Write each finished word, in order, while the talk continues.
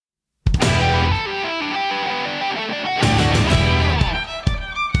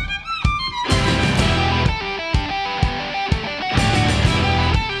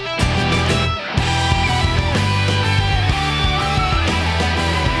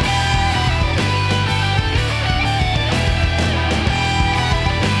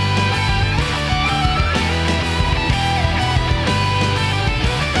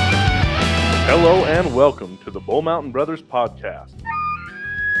Hello and welcome to the Bull Mountain Brothers podcast.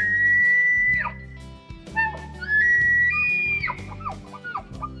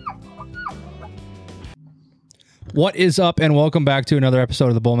 What is up, and welcome back to another episode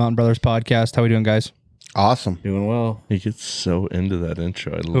of the Bull Mountain Brothers podcast. How we doing, guys? Awesome. Doing well. He gets so into that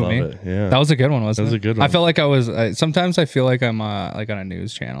intro. I love it. Yeah, That was a good one, wasn't it? That was a good one. I felt like I was, sometimes I feel like I'm like on a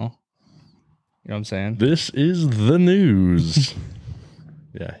news channel. You know what I'm saying? This is the news.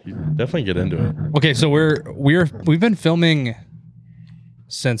 Yeah, you definitely get into it. Okay, so we've been filming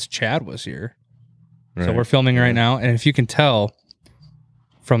since Chad was here. So Right. we're filming right now, and if you can tell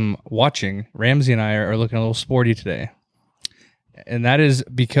from watching, Ramsey and I are looking a little sporty today. And that is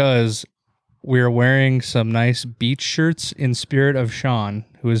because we're wearing some nice beach shirts in spirit of Sean,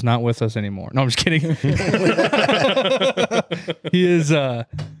 who is not with us anymore. No, I'm just kidding. He is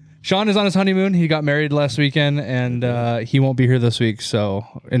Sean is on his honeymoon. He got married last weekend, and he won't be here this week. So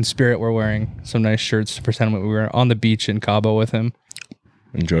in spirit, we're wearing some nice shirts to pretend we were on the beach in Cabo with him.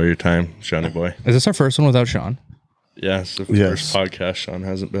 Enjoy your time, Johnny boy. Is this our first one without Sean? Yeah, it's the Yes. first podcast Sean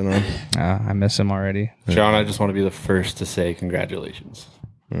hasn't been on. I miss him already. Sean, I just want to be the first to say congratulations.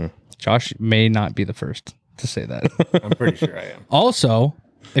 Josh may not be the first to say that. I'm pretty sure I am. Also,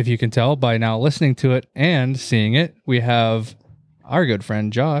 if you can tell by now listening to it and seeing it, we have our good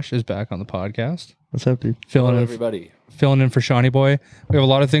friend Josh is back on the podcast. What's up, dude? Filling Hello, in, everybody. filling in for Shawnee Boy. We have a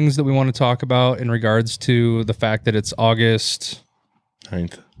lot of things that we want to talk about in regards to the fact that it's August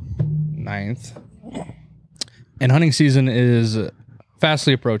 9th. And hunting season is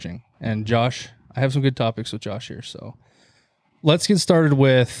fastly approaching. And Josh, I have some good topics with Josh here. So let's get started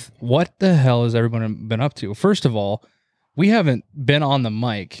with what the hell has everyone been up to? First of all, we haven't been on the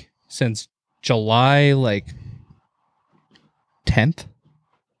mic since July 10th.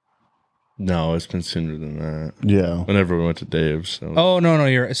 No, it's been sooner than that. Yeah. Whenever we went to Dave's. So. Oh, no,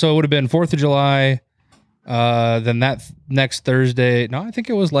 you're right. So it would have been 4th of July. Then that next Thursday. No, I think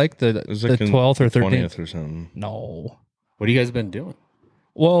it was like the 12th or 13th. or something. No. What have you guys been doing?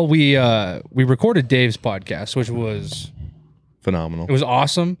 Well, we recorded Dave's podcast, which was Phenomenal. it was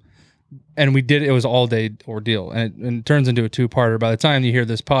awesome, and it was all day ordeal, and it turns into a 2-parter. By the time you hear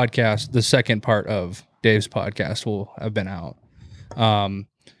this podcast, the second part of Dave's podcast will have been out.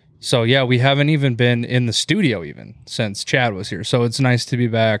 So yeah, we haven't even been in the studio even since Chad was here. So it's nice to be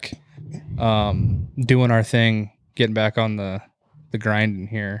back, doing our thing, getting back on the grind in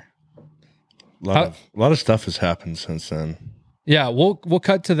here. A lot of stuff has happened since then. Yeah, we'll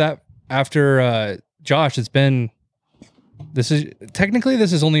cut to that after Josh. This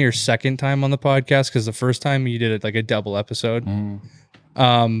is only your second time on the podcast, because the first time you did it like a double episode.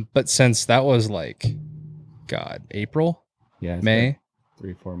 But since that was April, Yeah, it's May. like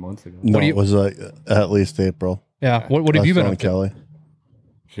 3-4 months ago. No, do you- it was like at least April. Yeah. What have you been up to? Kelly?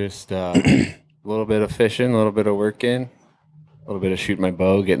 Just a little bit of fishing, a little bit of working, a little bit of shooting my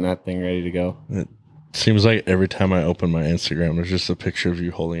bow, getting that thing ready to go. It seems like every time I open my Instagram, there's just a picture of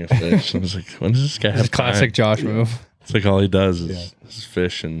you holding a fish. I was like, when does this guy have It's a classic time? Josh move. It's like all he does is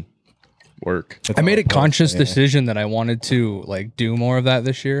fish and work. I made a conscious decision that I wanted to do more of that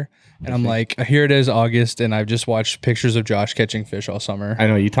this year. And I'm like, here it is, August, and I've just watched pictures of Josh catching fish all summer. I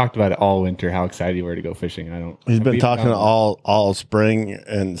know you talked about it all winter, how excited you were to go fishing. He's been talking all spring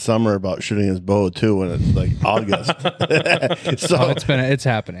and summer about shooting his bow too when it's like August. So it's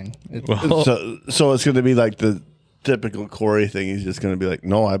happening. So it's going to be like the typical Corey thing. He's just going to be like,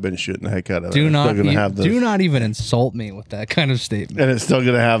 "No, I've been shooting the heck out of it. Do I'm not still gonna have this." do not even insult me with that kind of statement. And it's still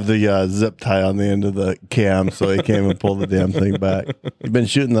going to have the zip tie on the end of the cam, so he can't even pull the damn thing back. You've been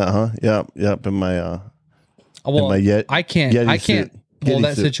shooting that, huh? Yep. In my Well, I can't Yeti suit. pull Yeti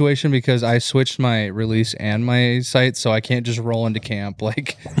that suit. situation because I switched my release and my sight, so I can't just roll into camp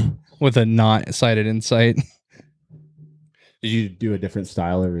with a not sighted in sight. Did you do a different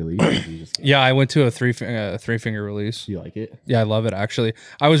style of release? Or did you just, Yeah, I went to a three finger release. do you like it? Yeah, I love it actually.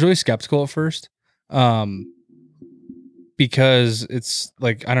 I was really skeptical at first, because it's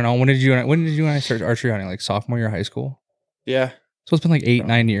like, I don't know, when did you and I start archery hunting? Like sophomore year of high school. Yeah. So it's been like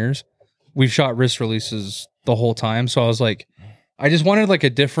 8-9 years. We've shot wrist releases the whole time. So I was like, I just wanted like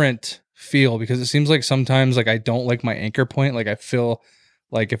a different feel, because it seems like sometimes I don't like my anchor point. Like I feel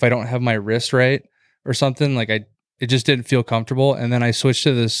like if I don't have my wrist right or something, it just didn't feel comfortable. And then I switched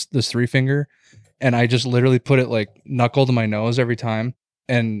to this 3-finger, and I just literally put it knuckle to my nose every time.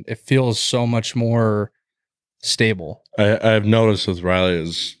 And it feels so much more stable. I've noticed with Riley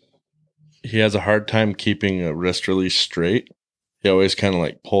is he has a hard time keeping a wrist release straight. He always kind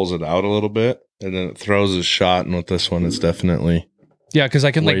of pulls it out a little bit, and then it throws his shot. And with this one, it's definitely Yeah, because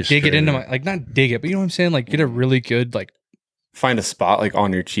I can Way dig it into straighter. my, not dig it, but you know what I'm saying? Get a really good find a spot like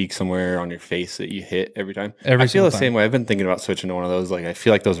on your cheek somewhere on your face that you hit every time. Every I feel the single same way. I've been thinking about switching to one of those. Like I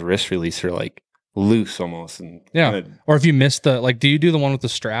feel like those wrist release are like loose almost. And Yeah. kinda, Or if you miss the, like, do you do the one with the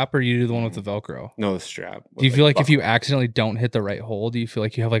strap or do you do the one with the Velcro? no, the strap. Do you feel like if you accidentally don't hit the right hole, do you feel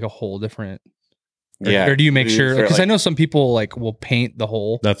like you have like a whole different? Or, yeah, Or do you make sure? Because like, I know some people like will paint the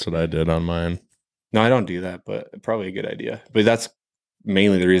hole. That's what I did on mine. no, I don't do that, but probably a good idea. But that's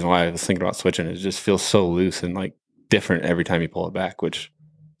mainly the reason why I was thinking about switching. It just feels so loose and like different every time you pull it back, which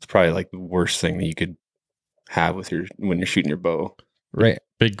is probably like the worst thing that you could have with your when you're shooting your bow. Right.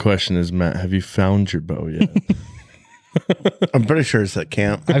 Big question is, Matt, have you found your bow yet? I'm pretty sure it's at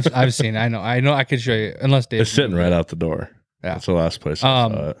camp. I've seen it. I know. I could show you unless Dave. It's sitting right out the door. Yeah. That's the last place I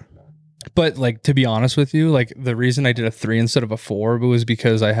saw it. But like, to be honest with you, like the reason I did a 3 instead of a 4 was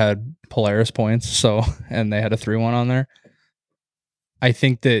because I had Polaris points. So, and they had a 3-1 on there. I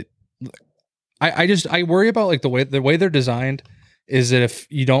think that I worry about like the way they're designed is that if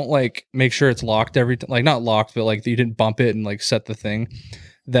you don't like make sure it's locked like not locked, but like you didn't bump it and like set the thing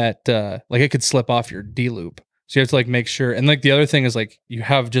that like it could slip off your D loop. So you have to like make sure. And like the other thing is like you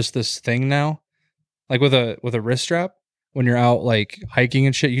have just this thing now, like with a wrist strap. When you're out like hiking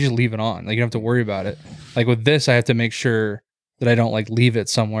and shit, you just leave it on. Like you don't have to worry about it. Like with this, I have to make sure that I don't like leave it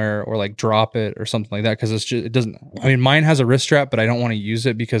somewhere or like drop it or something like that. Cause it doesn't, I mean, mine has a wrist strap, but I don't want to use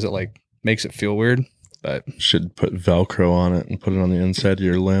it because it like makes it feel weird. But Should put Velcro on it and put it on the inside of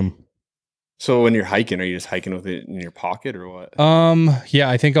your limb. So when you're hiking, are you just hiking with it in your pocket or what? yeah,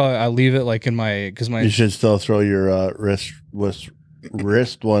 I think I'll leave it like in my, cause my, You should still throw your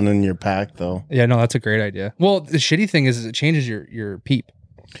wrist one in your pack, though. yeah, no, that's a great idea. Well, the shitty thing is it changes your peep.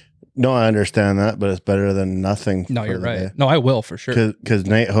 No, I understand that, but it's better than nothing. No, for you're the right. day. No, I will for sure. Because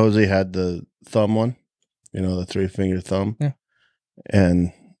Nate Hosey had the thumb one, the 3-finger thumb, Yeah.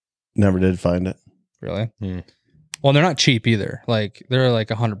 and never did find it. Really? Hmm. Well, they're not cheap either. Like they're like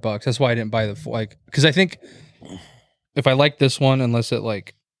 $100. That's why I didn't buy the like because I think if I like this one, unless it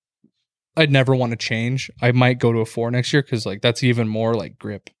like I'd never want to change, I might go to a 4 next year because like that's even more like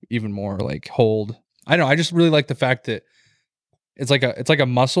grip, even more like hold. I don't know. I just really like the fact that it's like a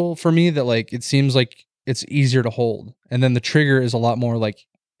muscle for me that like it seems like it's easier to hold, and then the trigger is a lot more like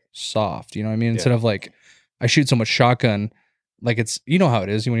soft. You know what I mean? Instead of like I shoot so much shotgun. Like it's, you know how it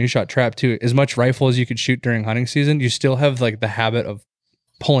is when you shot trap too, as much rifle as you could shoot during hunting season, you still have like the habit of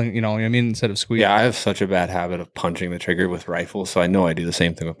pulling, you know what I mean? Instead of squeezing. Yeah, I have such a bad habit of punching the trigger with rifles. So I know I do the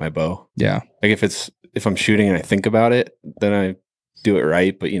same thing with my bow. Yeah. Like if I'm shooting and I think about it, then I do it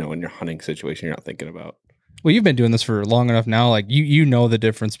right. But when you're hunting situation, you're not thinking about. Well, you've been doing this for long enough now. Like you know the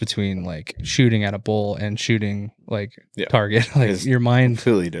difference between like shooting at a bull and shooting like target. Like It's your mind,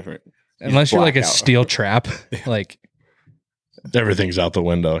 completely different. unless you're like a black out. steel trap, like Everything's out the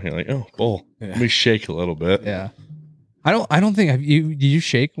window. You're like, oh, bull. Yeah. Let me shake a little bit. yeah. I don't think did you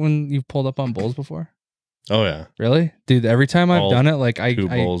shake when you've pulled up on bulls before? Oh, yeah. Really? Dude, every time I've All done it, like I 2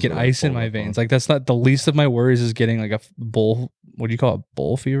 bulls get that I ice in pulled my up veins. on. Like that's not the least of my worries is getting like a bull, what do you call it?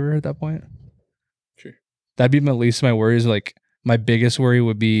 Bull fever at that point? Sure. That'd be my least of my worries. Like my biggest worry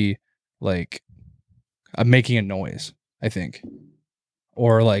would be like I'm making a noise, I think.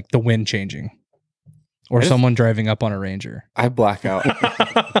 Or like the wind changing. Or someone driving up on a Ranger. I black out.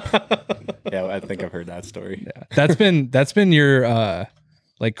 Yeah, I think I've heard that story. Yeah. That's been your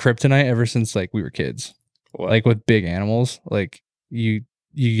like kryptonite ever since like we were kids. What? Like with big animals. Like you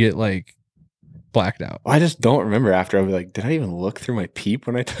get like blacked out. I just don't remember after. I'll be like, did I even look through my peep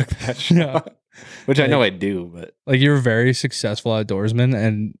when I took that shot? Yeah. Which I know I do, but Like you're a very successful outdoorsman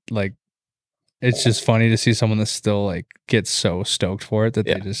and like it's just funny to see someone that still like gets so stoked for it that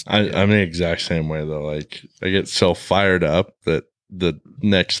they just I'm the exact same way, though. Like, I get so fired up that the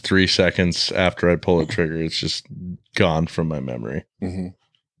next 3 seconds after I pull the trigger, it's just gone from my memory.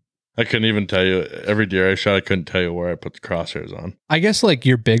 I couldn't even tell you. Every deer I shot, I couldn't tell you where I put the crosshairs on. I guess like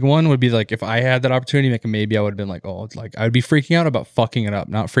your big one would be like if I had that opportunity, like maybe I would have been like, oh, it's like I would be freaking out about fucking it up,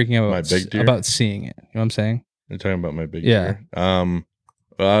 not freaking out My about, big deer? about seeing it. You know what I'm saying? You're talking about my big Yeah. deer.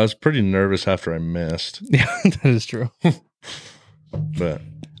 Well, I was pretty nervous after I missed, Yeah, that is true. but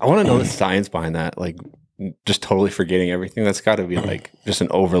I want to know the science behind that. Like, just totally forgetting everything. That's got to be like just an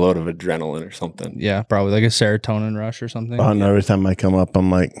overload of adrenaline or something. Yeah, probably like a serotonin rush or something. Oh, and every time I come up, I'm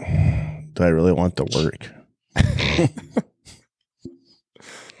like, do I really want to work?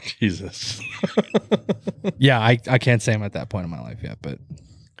 Jesus. Yeah, I can't say I'm at that point in my life yet, but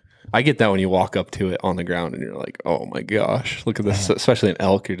I get that when you walk up to it on the ground and you're like, oh my gosh, look at this. Especially an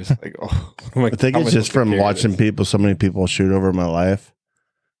elk, you're just like, oh. I think it's just from watching people, so many people shoot over my life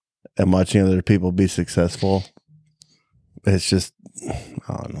and watching other people be successful. It's just,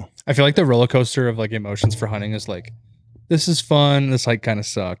 I don't know. I feel like the roller coaster of like emotions for hunting is like This is fun. This hike kind of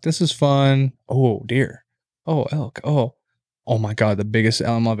sucked. This is fun. Oh, deer. Oh, elk. Oh my God. The biggest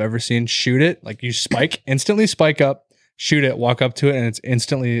animal I've ever seen. Shoot it. Like you instantly spike up, shoot it, walk up to it, and it's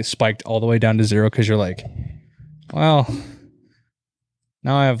instantly spiked all the way down to 0 because you're like, well,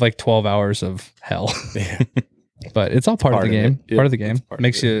 now I have like 12 hours of hell. Yeah. But it's all part of the game. Yep, Part of the game. it's part of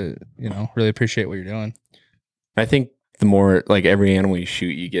Makes it. you really appreciate what you're doing. I think the more like every animal you shoot,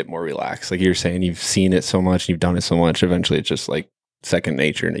 you get more relaxed. Like you're saying, you've seen it so much, you've done it so much. Eventually, it's just like second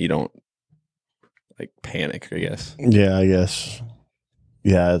nature, and you don't like panic. I guess. Yeah, I guess.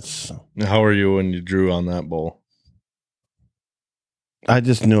 Yeah, it's. How are you when you drew on that bull? I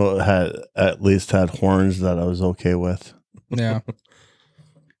just knew it had at least had horns that I was okay with. Yeah.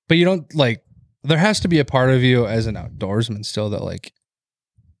 But you don't like, there has to be a part of you as an outdoorsman still that like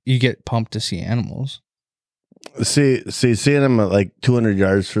you get pumped to see animals. See, seeing them at like 200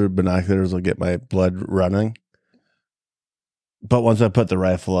 yards through binoculars will get my blood running. But once I put the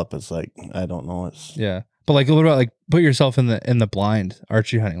rifle up, it's like, I don't know. It's Yeah. But like, what about like put yourself in the blind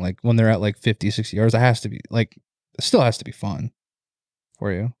archery hunting? Like when they're at like 50, 60 yards, it has to be like, it still has to be fun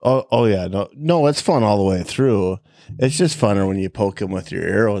for you. Oh yeah, no, it's fun all the way through. It's just funner when you poke them with your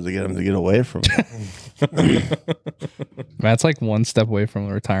arrow to get them to get away from you. Matt's like one step away from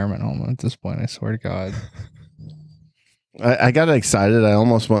a retirement home at this point. I swear to God. I got excited. I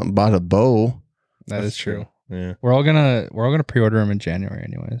almost went and bought a bow. That is true. Yeah. We're all gonna pre-order them in January,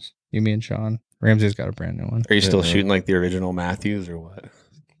 anyways. You, me, and Sean. Ramsey's got a brand new one. Are you still Yeah. shooting like the original Matthews or what?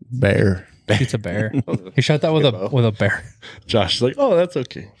 Bear. It's a bear. He shot that with a bear. Josh is like, oh, that's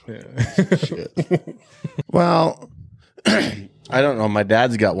okay. Well, I don't know. My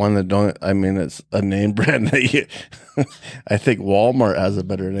dad's got one that don't. I mean, it's a name brand that you. I think Walmart has a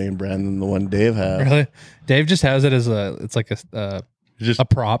better name brand than the one Dave has. Really? Dave just has it as it's like a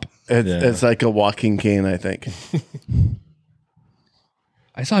prop. It's like a walking cane, I think.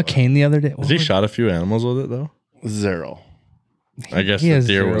 I saw a cane the other day. Has he shot a few animals with it though? 0. I guess He the has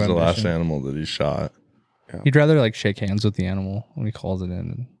deer zero was the last ambition. animal that he shot. He'd rather like shake hands with the animal when he calls it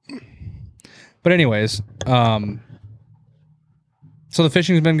in. But anyways, so the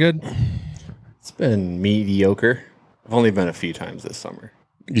fishing's been good. It's been mediocre. I've only been a few times this summer.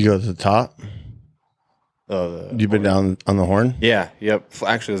 You go to the top. You've been down on the horn. Yeah. Yep.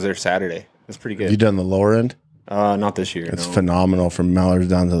 Actually, I was there Saturday. It's pretty good. You done the lower end? Not this year. It's no. phenomenal from Mallards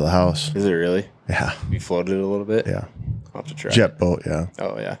down to the house. Is it really? Yeah, You floated it a little bit? yeah. I'll have to try. Jet boat, yeah.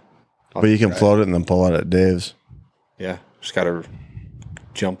 Oh, yeah. But you can float it and then pull it at Dave's. Yeah. Just got to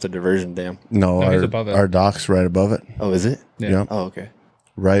jump the diversion dam. No, he's above it. our dock's right above it. Oh, is it? Yeah. Oh, okay.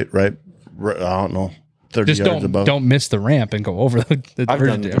 Right. I don't know. 30 Just yards above. don't miss the ramp and go over the I've diversion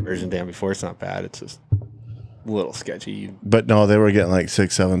done the dam. diversion dam before. It's not bad. It's just a little sketchy. But no, they were getting like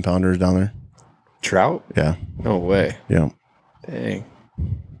 6-7 pounders down there. Trout? Yeah. No way. Yeah. Dang.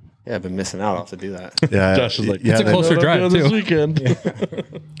 Yeah, I've been missing out. I'll have to do that. Yeah. Josh is like, yeah, It's a closer "What I'm drive, doing this too."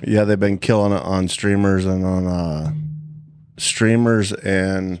 weekend. Yeah, they've been killing it on streamers and on streamers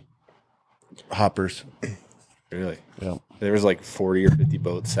and hoppers. Really? Yeah. There was like 40 or 50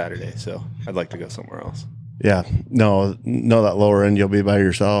 boats Saturday, so I'd like to go somewhere else. Yeah. No, that lower end, you'll be by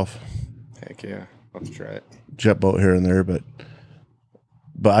yourself. Heck yeah. I'll have to try it. Jet boat here and there, but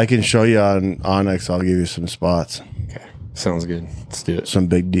I can show you on Onyx. I'll give you some spots, Okay. Sounds good. Let's do it. some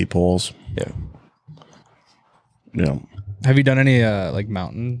big deep holes. Yeah. Yeah. Have you done any like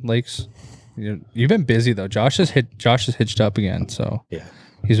mountain lakes? You've been busy though. Josh has hitched up again, so Yeah.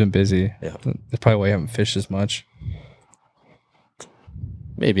 he's been busy. Yeah. That's probably why you haven't fished as much.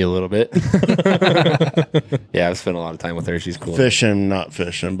 Maybe a little bit. Yeah, I've spent a lot of time with her. She's cool. Fishing, not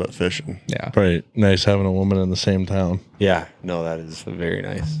fishing, but fishing. Yeah. Probably nice having a woman in the same town. Yeah. No, that is very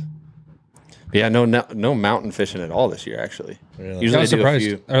nice. But yeah, no mountain fishing at all this year, actually. Really? Usually I was I do a surprised.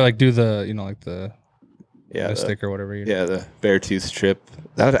 few. Or like do the like the Yeah. mystic or whatever you do. Yeah, the Beartooth trip.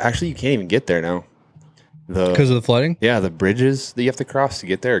 That actually you can't even get there now. Because of the flooding? Yeah, the bridges that you have to cross to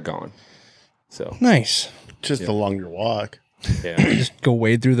get there are gone. So Nice. Just a longer walk. yeah. Just go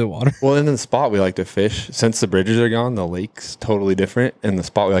wade through the water. Well, in the spot we like to fish, since the bridges are gone, the lake's totally different. And the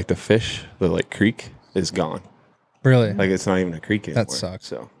spot we like to fish, the like creek, is gone. Really? Like it's not even a creek anymore. That sucks.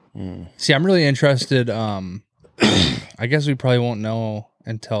 So See, I'm really interested. I guess we probably won't know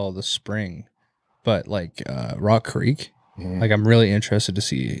until the spring, but like Rock Creek, like I'm really interested to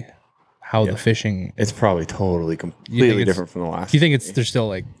see how the fishing. it's probably totally completely it's- different from the last. Do you think there's still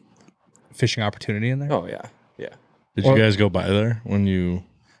like fishing opportunity in there? Oh yeah, yeah. Did Or- you guys go by there when you?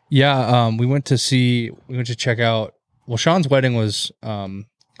 Yeah, we went to check out. Well, Sean's wedding was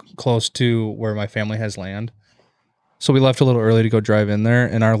close to where my family has land, so we left a little early to go drive in there.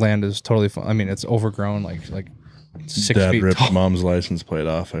 And our land is totally fun. I mean, it's overgrown, like 6 Dad feet ripped tall. mom's license plate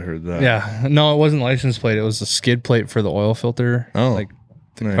off. I heard that. Yeah, no, it wasn't license plate. It was the skid plate for the oil filter. Oh, like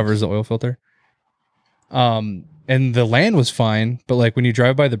that nice. covers the oil filter. And the land was fine, but like when you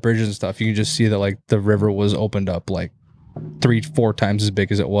drive by the bridges and stuff, you can just see that like the river was opened up like 3-4 times as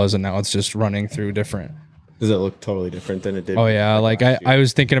big as it was, and now it's just running through different. Does it look totally different than it did? Oh yeah, like I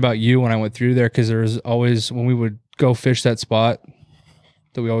was thinking about you when I went through there, because there was always, when we would go fish that spot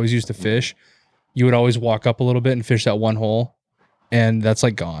that we always used to fish, you would always walk up a little bit and fish that one hole, and that's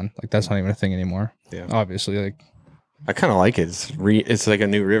like gone. Like that's not even a thing anymore. Yeah. Obviously, like I kind of like it. It's like a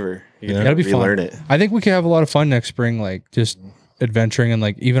new river. You Yeah. can That'd be fun. relearn it. I think we could have a lot of fun next spring, like just adventuring, and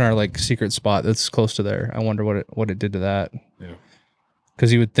like even our like secret spot that's close to there. I wonder what it did to that. Yeah.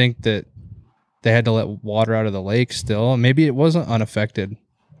 Because you would think that they had to let water out of the lake still. Maybe it wasn't unaffected.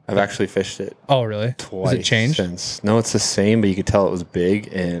 I've actually fished it Oh, really? twice. Has it changed? Since. No, it's the same, but you could tell it was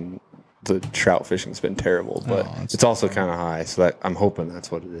big, and the trout fishing's been terrible. But Oh, it's also kind of high, so that I'm hoping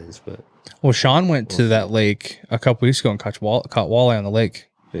that's what it is. But Well, Sean went to that lake a couple weeks ago and caught walleye on the lake,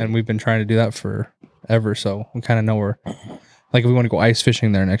 Yeah. and we've been trying to do that forever. So we kind of know where, like, if we want to go ice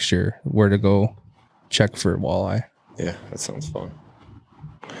fishing there next year, where to go check for walleye. yeah, that sounds fun.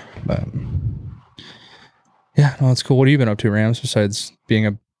 But yeah, no, it's cool. What have you been up to, Rams, besides being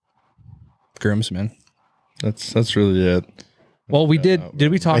a groomsman? That's really it. Well, we did. Did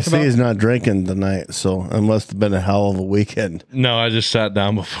we I talk see about? he's not drinking tonight, so it must have been a hell of a weekend. No, I just sat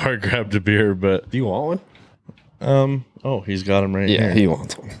down before I grabbed a beer, but Do you want one? oh, he's got him right here. he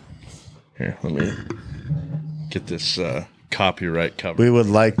wants one. Here, let me get this copyright covered. We would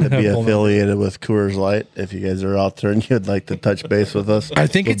like to be Hold on. affiliated with Coors Light. If you guys are out there and you'd like to touch base with us, I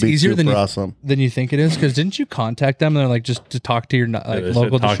think would it's be easier than super you, awesome. than you think it is, because didn't you contact them and they're like, just to talk to your like They said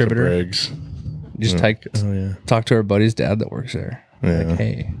local talk to distributor? Briggs. Just Oh yeah. talk to our buddy's dad that works there. Yeah. Like,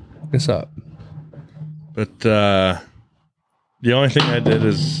 hey, hook us up. But the only thing I did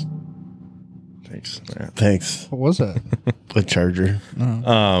is thanks, Matt. Thanks. What was that? A charger.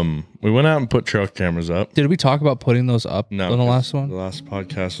 We went out and put trail cameras up. Did we talk about putting those up No, on the 'cause last one? The last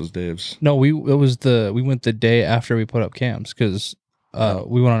podcast was Dave's. No, we went the day after we put up cams, because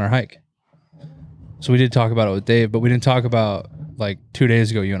we went on our hike. So we did talk about it with Dave, but we didn't talk about like 2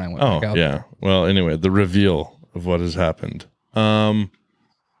 days ago. You and I went back Oh out. yeah. Well, anyway, the reveal of what has happened.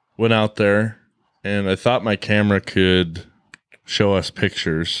 Went out there, and I thought my camera could show us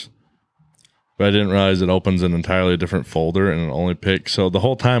pictures, but I didn't realize it opens an entirely different folder and it only picks. So the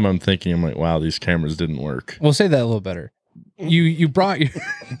whole time I'm thinking, I'm like, wow, these cameras didn't work. We'll say that a little better. You brought your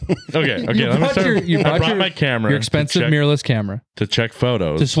Okay. you Let me brought start. your, I brought my camera, your expensive mirrorless camera to check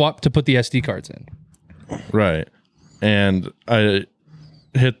photos, to put the SD cards in. right? And I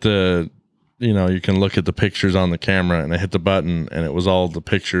hit the, you can look at the pictures on the camera, and I hit the button, and it was all the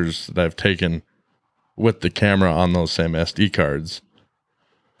pictures that I've taken with the camera on those same SD cards.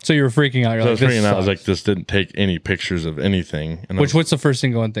 So you were freaking out. You're So I like, was freaking this out. I was like, sucks. this didn't take any pictures of anything. And What's the first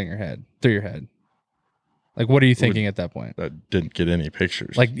thing going through your head? Like, what are you thinking at that point? I didn't get any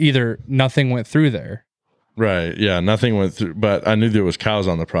pictures. Like, either nothing went through there. right. Yeah. Nothing went through, but I knew there was cows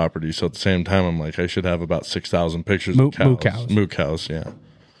on the property. So at the same time, I'm like, I should have about 6,000 pictures Moo of cows. cows. Moo cows. Yeah.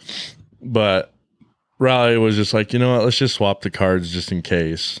 But Riley was just like, you know what? Let's just swap the cards just in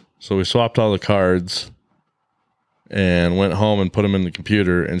case. So we swapped all the cards and went home and put them in the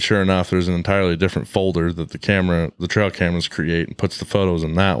computer. And sure enough, there's an entirely different folder that the trail cameras create, and puts the photos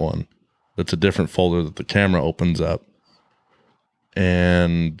in that one. That's a different folder that the camera opens up.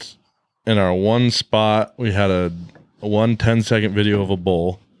 And in our one spot, we had a 10-second video of a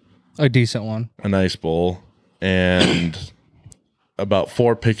bull, A decent one. a nice bull. And about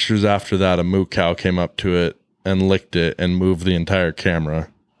 4 pictures after that, a moo cow came up to it and licked it and moved the entire camera.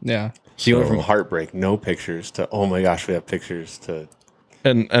 Yeah. So you went from heartbreak, no pictures, to oh my gosh, we have pictures, to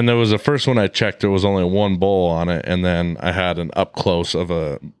And there was the first one I checked, there was only one bull on it, and then I had an up close of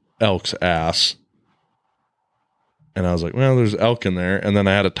a elk's ass. And I was like, well, there's elk in there. And then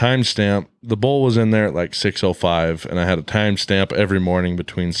I had a timestamp. The bull was in there at like 6:05, and I had a timestamp every morning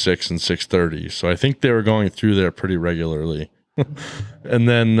between 6 and 6:30. So I think they were going through there pretty regularly. And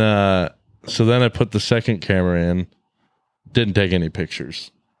then so then I put the second camera in, didn't take any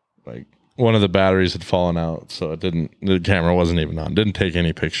pictures. Like, one of the batteries had fallen out, so the camera wasn't even on. Didn't take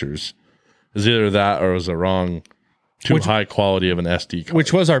any pictures. It was either that or it was the wrong, too high quality of an SD card.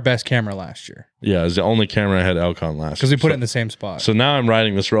 Which was our best camera last year, Yeah, it was the only camera I had elk on last. because we put so, it in the same spot. So now I'm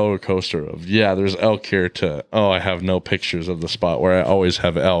riding this roller coaster of, there's elk here, to, I have no pictures of the spot where I always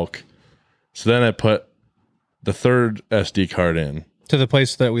have elk. So then I put the third SD card in. To the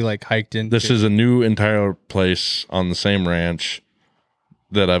place that we like hiked in. This is a new entire place on the same ranch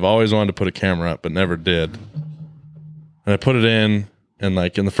that I've always wanted to put a camera up, but never did. And I put it in, and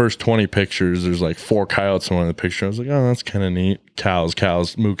like in the first 20 pictures, there's like 4 coyotes in one of the pictures. I was like, oh, that's kind of neat. Cows,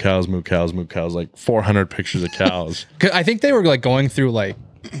 moo cows, moo cows, moo cows, like 400 pictures of cows. 'Cause I think they were like going through like,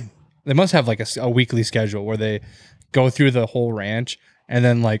 they must have like a weekly schedule where they go through the whole ranch, and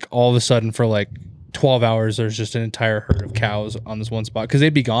then like all of a sudden for like 12 hours, there's just an entire herd of cows on this one spot, because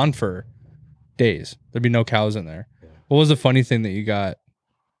they'd be gone for days. There'd be no cows in there. What was the funny thing that you got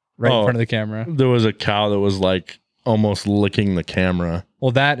right in front of the camera? There was a cow that was like almost licking the camera.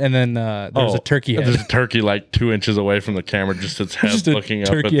 Well, that, and then there's a turkey head. There's a turkey like 2 inches away from the camera, just its head Just a looking up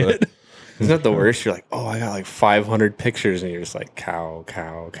at turkey head. the. Isn't that the worst? You're like, oh, I got like 500 pictures, and you're just like cow.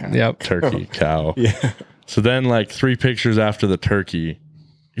 Yep. Turkey, cow. Yeah. So then, like 3 pictures after the turkey,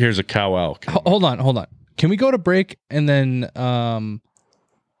 here's a cow elk. Hold on. Can we go to break, and then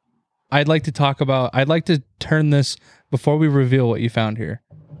I'd like to turn this, before we reveal what you found here,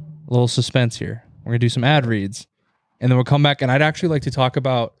 a little suspense here. We're gonna do some ad reads, and then we'll come back, and I'd actually like to talk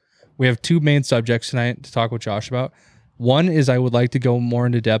about, we have 2 main subjects tonight to talk with Josh about. One is I would like to go more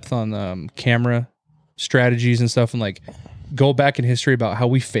into depth on camera strategies and stuff, and like go back in history about how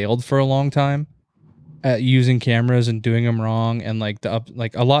we failed for a long time at using cameras and doing them wrong, and like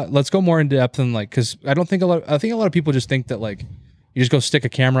a lot. Let's go more in depth, and like, because I think a lot of people just think that like you just go stick a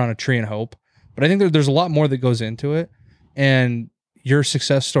camera on a tree and hope, but I think there's a lot more that goes into it. And your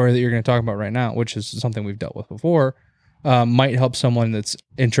success story that you're going to talk about right now, which is something we've dealt with before, might help someone that's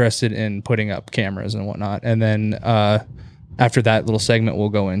interested in putting up cameras and whatnot. And then after that little segment, we'll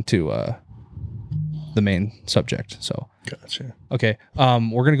go into the main subject. So, Gotcha. Okay.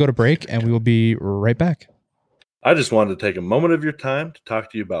 We're going to go to break, and we will be right back. I just wanted to take a moment of your time to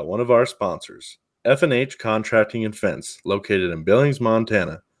talk to you about one of our sponsors, F&H Contracting and Fence, located in Billings,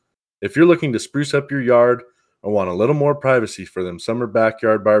 Montana. If you're looking to spruce up your yard or want a little more privacy for them summer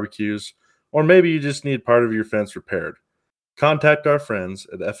backyard barbecues, or maybe you just need part of your fence repaired, contact our friends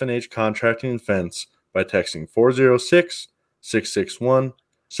at F&H Contracting and Fence by texting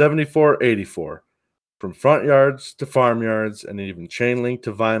 406-661-7484. From front yards to farmyards and even chain link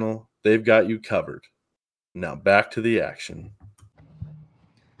to vinyl, they've got you covered. Now back to the action.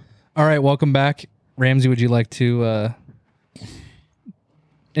 All right, welcome back. Ramsey, would you like to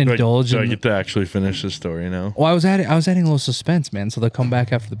indulge? Do I get to actually finish the story now? Well, I was adding a little suspense, man, so they'll come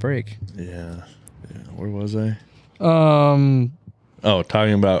back after the break. Yeah. Where was I? Um,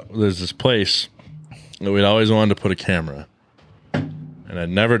 talking about there's this place that we'd always wanted to put a camera. And I'd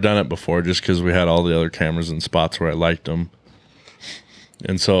never done it before just because we had all the other cameras in spots where I liked them.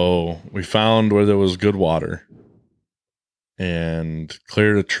 And so we found where there was good water and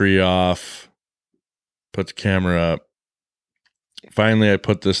cleared a tree off, put the camera up. Finally, I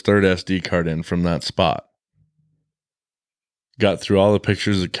put this third SD card in from that spot. Got through all the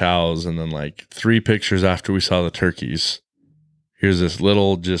pictures of cows, and then like 3 pictures after we saw the turkeys, here's this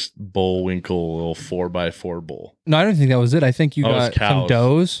little just bullwinkle little 4x4 bull. No, I don't think that was it. I think you got it's some cows.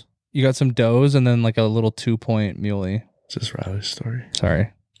 does. You got some does, and then like a little 2-point muley. Is this Riley's story?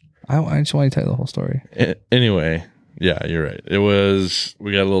 Sorry. I just want to tell you the whole story. Anyway, yeah, you're right. We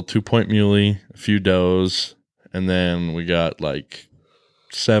got a little 2-point muley, a few does, and then we got like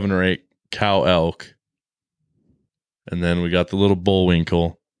 7 or 8 cow elk. And then we got the little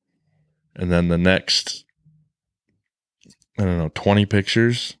bullwinkle. And then the next, 20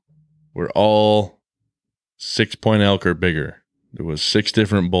 pictures were all 6-point elk or bigger. There was 6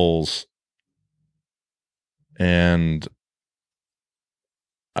 different bulls. And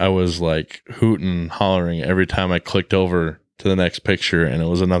I was like hooting and hollering every time I clicked over to the next picture and it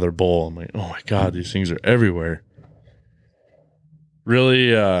was another bull. I'm like, oh my God, these things are everywhere.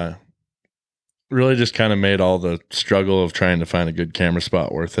 Really just kind of made all the struggle of trying to find a good camera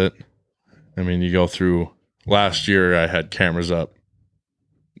spot worth it. I mean, you go through last year, I had cameras up,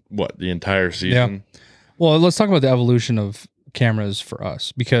 the entire season? Yeah. Well, let's talk about the evolution of cameras for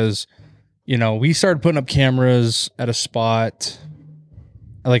us, because, we started putting up cameras at a spot,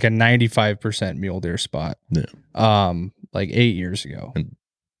 like a 95% mule deer spot. Yeah. Like 8 years ago. And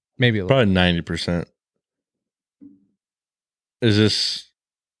maybe a little. Probably 90%. Is this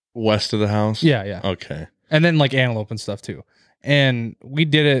west of the house? Yeah, yeah. Okay. And then like Antelope and stuff too. And we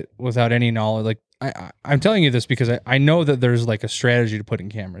did it without any knowledge. Like I'm telling you this because I know that there's like a strategy to putting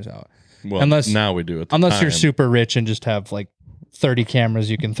cammers out. Well, now we do it. Unless you're super rich and just have like 30 cameras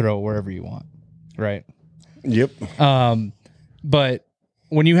you can throw wherever you want. Right. Yep. But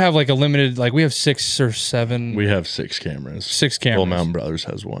when you have like a limited, like we have 6 or 7. We have 6 cameras. 6 cameras. Bull Mountain Brothers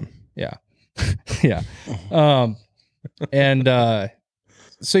has 1. Yeah. Yeah.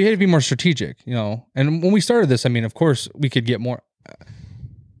 So you had to be more strategic, And when we started this, I mean, of course, we could get more.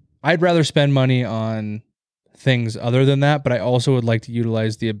 I'd rather spend money on things other than that, but I also would like to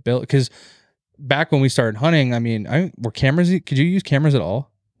utilize the ability, because back when we started hunting, I mean, were cameras, could you use cameras at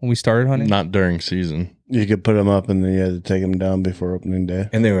all when we started hunting? Not during season. You could put them up and then you had to take them down before opening day.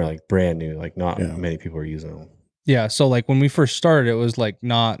 And they were like brand new, like not Yeah. many people were using them. Yeah. So like when we first started, it was like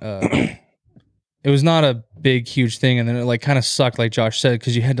not it was not a big, huge thing. And then it like kind of sucked, like Josh said,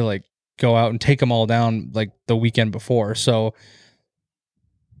 because you had to like go out and take them all down like the weekend before. So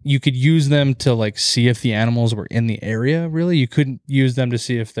you could use them to like see if the animals were in the area. Really, you couldn't use them to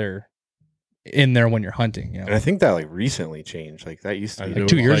see if they're in there when you're hunting. You know, And I think that like recently changed. Like that used to be I like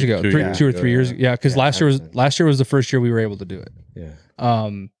do 2 years like ago, 2 2 or years 3 years. Yeah, because Yeah, last year was the first year we were able to do it. Yeah.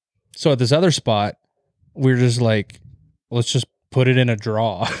 So at this other spot, we were just like, let's just put it in a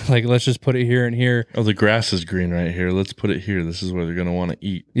draw. Like, let's just put it here and here. Oh, the grass is green right here. Let's put it here. This is where they're going to want to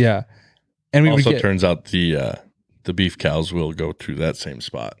eat. Yeah, and we would Also, get, turns out the beef cows will go to that same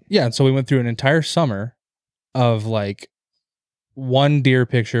spot. yeah. And so we went through an entire summer of like one deer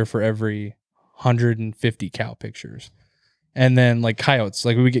picture for every 150 cow pictures, and then like coyotes.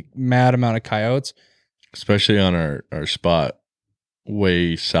 Like we would get mad amount of coyotes. Especially on our spot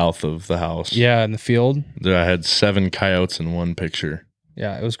way south of the house. Yeah, in the field. There, I had 7 coyotes in one picture.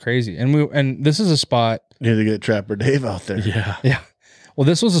 Yeah, it was crazy. And this is a spot. You had to get Trapper Dave out there. Yeah. Yeah. Well,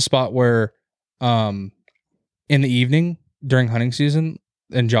 this was a spot where, in the evening during hunting season,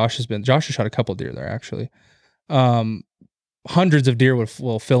 and Josh has shot a couple deer there actually. Hundreds of deer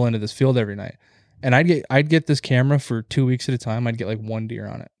will fill into this field every night, and I'd get this camera for 2 weeks at a time. I'd get like one deer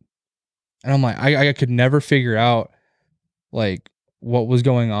on it, and I'm like, I could never figure out like what was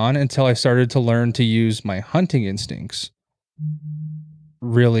going on until I started to learn to use my hunting instincts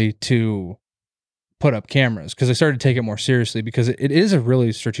really to put up cameras, because I started to take it more seriously, because it is a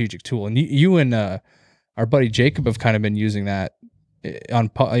really strategic tool. And you and our buddy Jacob have kind of been using that on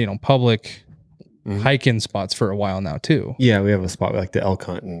public hiking spots for a while now too. Yeah, we have a spot like the elk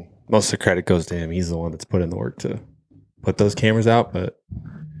hunt, and most of the credit goes to him. He's the one that's put in the work to put those cameras out. But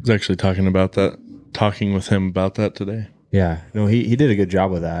I was actually talking with him about that today. yeah, no, he did a good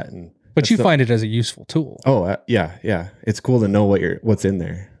job with that. But you find it as a useful tool. Oh yeah, it's cool to know what's in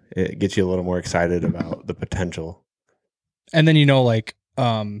there. It gets you a little more excited about the potential. And then like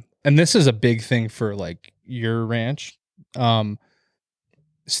and this is a big thing for like your ranch.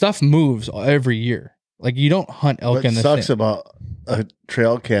 Stuff moves every year. Like you don't hunt elk What in the sucks thing. about a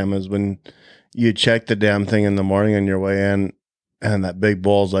trail cam is when you check the damn thing in the morning on your way in, and that big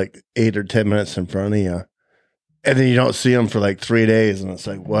bull's like 8 or 10 minutes in front of you, and then you don't see him for like 3 days, and it's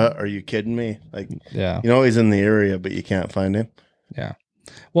like, what? Are you kidding me? Like, Yeah. you know he's in the area, but you can't find him. Yeah.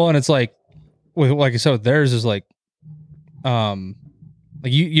 Well, and it's like, like I said, with theirs is like,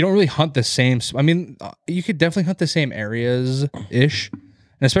 like you don't really hunt the same. I mean, you could definitely hunt the same areas ish,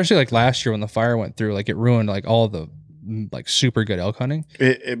 and especially like last year when the fire went through, like it ruined like all the like super good elk hunting.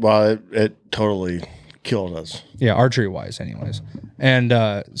 It totally killed us. Yeah, archery wise, anyways. And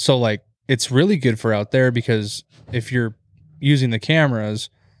so like it's really good for out there, because if you're using the cameras,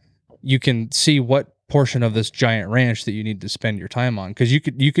 you can see what portion of this giant ranch that you need to spend your time on, because you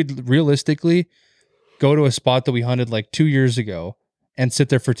could realistically go to a spot that we hunted like 2 years ago and sit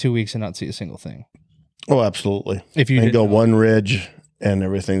there for 2 weeks and not see a single thing. Oh, absolutely. If you And didn't go know. one ridge and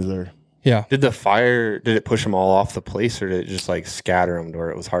everything's there. Yeah. Did it push them all off the place, or did it just like scatter them to where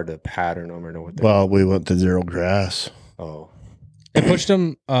it was hard to pattern them or know what they Well, we went to zero grass. Oh, It pushed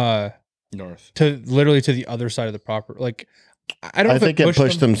them North. to literally to the other side of the property. Like I don't know I if think it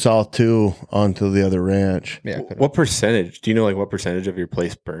pushed them south too onto the other ranch. Yeah. what percentage? Do you know like what percentage of your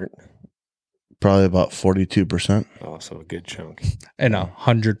place burnt? Probably about 42%. Oh, so a good chunk. And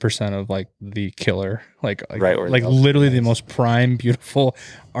 100% of like the killer, like Right where the like elk literally the is. most prime, beautiful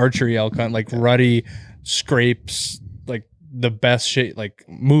archery elk hunt, like ruddy scrapes, like the best shit, like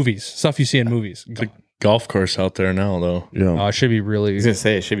movies, stuff you see in movies. The golf course out there now, though. Yeah. It should be I was really. gonna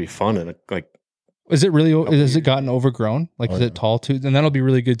say it should be fun and like Is it really? Has it gotten overgrown? Like, is it tall too? And that'll be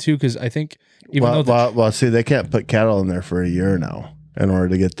really good too, because I think even though Well, see, they can't put cattle in there for a year now in order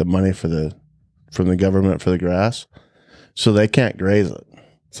to get the money from the government for the grass, so they can't graze it.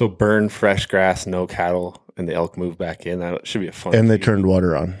 so burn fresh grass, no cattle, and the elk move back in. That should be a fun. And they feat. turned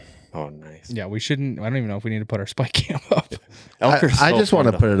water on. Oh, nice. yeah, we shouldn't. I don't even know if we need to put our spike cam up Elk are I so just fun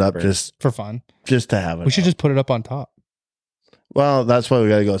want to put it up burn. just for fun. to have it. We should up. just put it up on top. Well, that's why we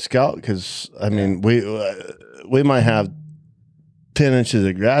got to go scout, because I mean we might have 10 inches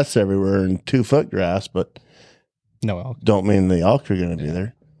of grass everywhere and 2 foot grass, but No elk. don't mean the elk are going to be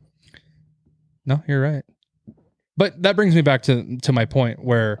there. No, you're right. But that brings me back to my point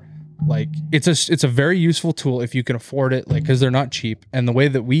where like it's a very useful tool if you can afford it, like because they're not cheap. And the way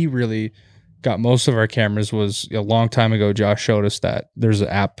that we really got most of our cameras was a long time ago. Josh showed us that there's an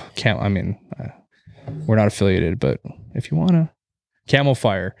app. We're not affiliated, but if you want to, Camel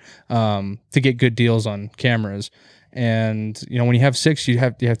Fire, to get good deals on cameras. And when you have 6, you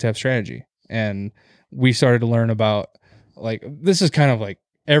have to have strategy. And we started to learn about, like, this is kind of like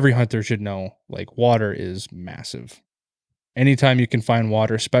every hunter should know, like, water is massive. Anytime you can find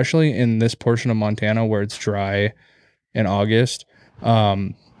water, especially in this portion of Montana where it's dry in August,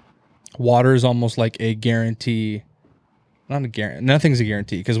 water is almost like a guarantee. Not a guarantee. Nothing's a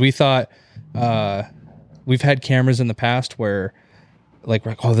guarantee, because we thought we've had cameras in the past where, like,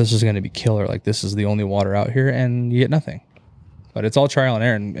 we're like, oh, this is going to be killer. Like, this is the only water out here, and you get nothing. But it's all trial and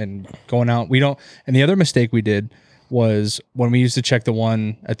error, and going out. We don't. And the other mistake we did was when we used to check the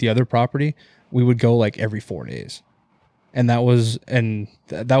one at the other property, we would go like every 4 days, and that was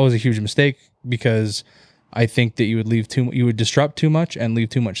a huge mistake, because I think that you would disrupt too much and leave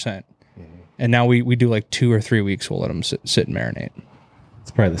too much scent. And now we do like 2 or 3 weeks. We'll let them sit and marinate.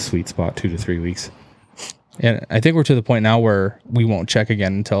 It's probably the sweet spot, 2 to 3 weeks. And I think we're to the point now where we won't check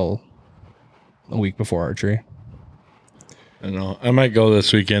again until a week before archery. I don't know. I might go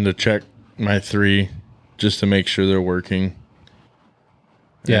this weekend to check my 3 just to make sure they're working.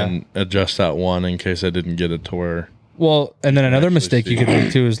 Yeah. And adjust that one in case I didn't get it to where. Well, and then another mistake you could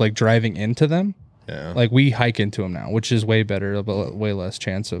make too is like driving into them. Yeah. Like, we hike into them now, which is way better, but way less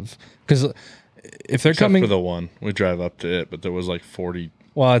chance of, because if they're Except coming for the one, we drive up to it, but there was like 40.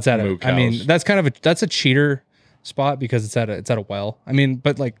 Well, it's at moo I mean, cows. that's a cheater spot, because it's at a well. I mean,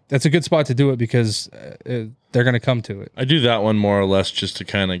 but like, that's a good spot to do it, because they're going to come to it. I do that one more or less just to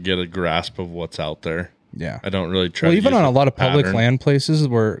kind of get a grasp of what's out there. Yeah. I don't really try. Well, to even use on a lot of public pattern. land places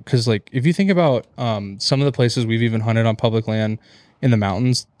where, because like, if you think about some of the places we've even hunted on public land in the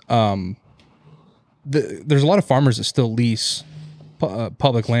mountains, there's a lot of farmers that still lease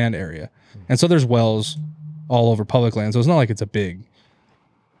public land area. And so there's wells all over public land. So it's not like it's a big,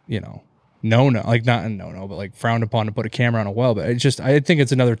 no, like, not a no, but like frowned upon to put a camera on a well. But it's just, I think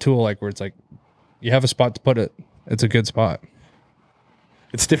it's another tool, like, where it's like, you have a spot to put it. It's a good spot.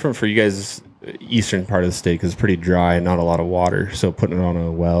 It's different for you guys, eastern part of the state, because it's pretty dry and not a lot of water. So putting it on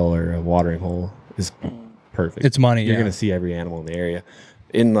a well or a watering hole is perfect. It's money. You're Yeah. going to see every animal in the area.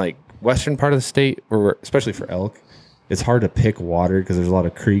 In like western part of the state, or especially for elk, it's hard to pick water because there's a lot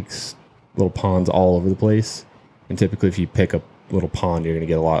of creeks, little ponds all over the place. And typically, if you pick a little pond, you're going to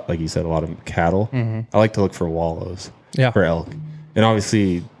get a lot, like you said, a lot of cattle. Mm-hmm. I like to look for wallows Yeah. for elk. And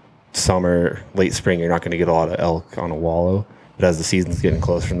obviously, summer, late spring, you're not going to get a lot of elk on a wallow. But as the season's getting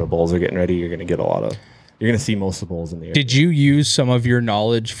closer and the bulls are getting ready, you're going to get you're going to see most of the bulls in the area. Did you use some of your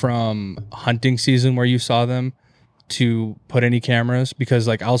knowledge from hunting season where you saw them to put any cameras? Because,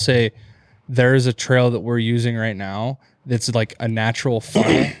 like, I'll say there is a trail that we're using right now that's like a natural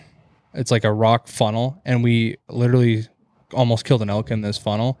funnel. It's like a rock funnel, and we literally almost killed an elk in this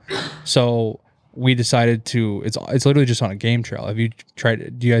funnel. So we decided it's literally just on a game trail. Have you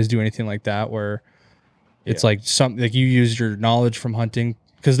tried? Do you guys do anything like that where it's like something like you use your knowledge from hunting?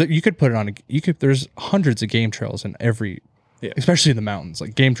 Because you could put it on there's hundreds of game trails in every, especially in the mountains,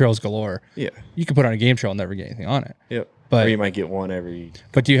 like game trails galore. Yeah. You could put on a game trail and never get anything on it. Yep. But or you might get one every.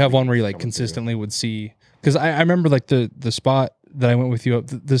 But do you have one where you like consistently would see? Because I remember like the spot that I went with you up,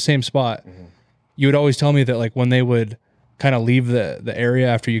 the same spot. Mm-hmm. You would always tell me that like when they would kind of leave the area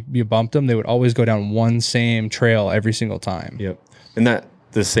after you bumped them, they would always go down one same trail every single time. Yep. And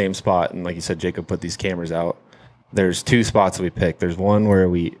the same spot, and like you said, Jacob put these cameras out. There's 2 spots that we picked. There's one where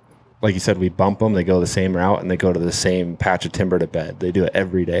we, like you said, we bump them. They go the same route, and they go to the same patch of timber to bed. They do it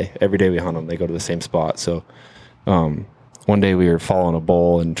every day. Every day we hunt them, they go to the same spot. So one day we were following a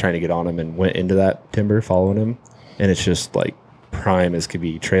bull and trying to get on him and went into that timber following him. And it's just like prime as could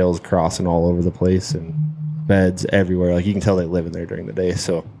be, trails crossing all over the place and beds everywhere. Like you can tell they live in there during the day.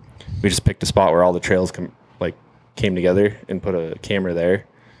 So we just picked a spot where all the trails came together and put a camera there.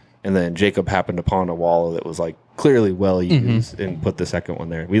 And then Jacob happened upon a wallow that was like clearly well used and put the second one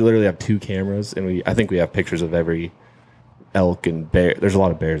there. We literally have 2 cameras, and I think we have pictures of every elk and bear. There's a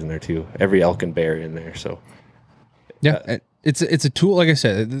lot of bears in there too. Every elk and bear in there. So yeah, it's a tool. Like I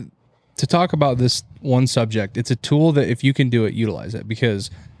said, to talk about this one subject, it's a tool that if you can do it, utilize it,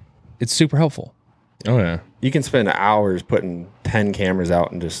 because it's super helpful. Oh yeah. you can spend hours putting 10 cameras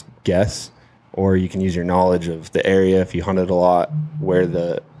out and just guess. Or you can use your knowledge of the area if you hunted a lot, where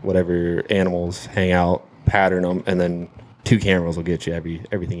the whatever animals hang out, pattern them, and then 2 cameras will get you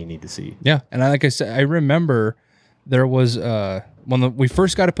everything you need to see. Yeah, and like I said, I remember there was when we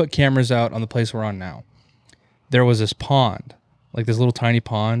first got to put cameras out on the place we're on now. There was this pond, like this little tiny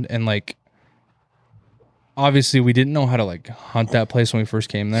pond, and like obviously we didn't know how to like hunt that place when we first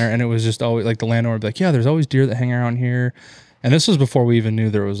came there, and it was just always like the landlord would be like, yeah, there's always deer that hang around here, and this was before we even knew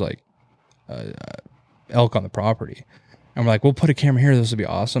there was like elk on the property. And we're like, we'll put a camera here. This would be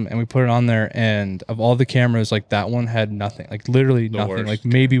awesome. And we put it on there. And of all the cameras, like that one had nothing, like literally nothing. Like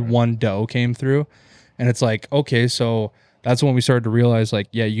maybe one doe came through. And it's like, okay, so that's when we started to realize like,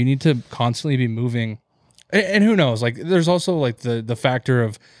 yeah, you need to constantly be moving. And who knows? Like there's also like the factor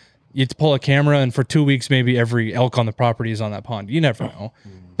of you have to pull a camera and for 2 weeks, maybe every elk on the property is on that pond. You never know.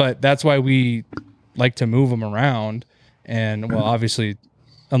 But that's why we like to move them around. And well, obviously,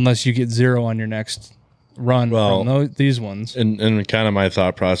 unless you get 0 on your next run from these ones. And kind of my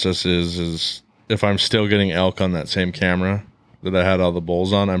thought process is if I'm still getting elk on that same camera that I had all the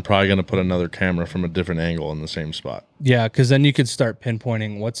bulls on, I'm probably going to put another camera from a different angle in the same spot. Yeah, because then you could start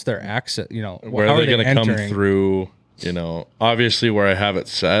pinpointing what's their access, where are they going to come through, obviously where I have it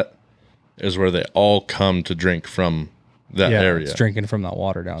set is where they all come to drink from that area. It's drinking from that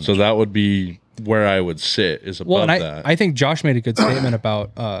water down there. So that would be where I would sit is above that. I think Josh made a good statement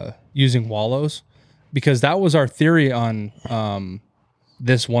about using wallows. Because that was our theory on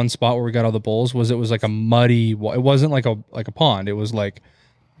this one spot where we got all the bulls. It was like a muddy. It wasn't like a pond. It was like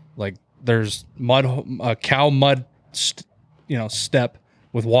there's a cow mud, step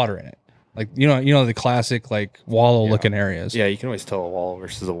with water in it. Like the classic like wallow looking areas. Yeah, you can always tell a wallow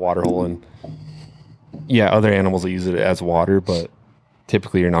versus a water hole, and other animals will use it as water, but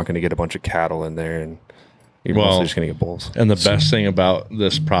typically you're not going to get a bunch of cattle in there, and you're mostly just going to get bulls. And the best thing about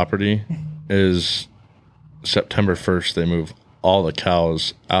this property is September 1st, they move all the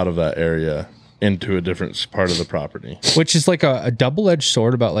cows out of that area into a different part of the property. Which is like a double-edged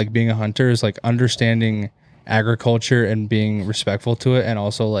sword about like being a hunter is like understanding agriculture and being respectful to it, and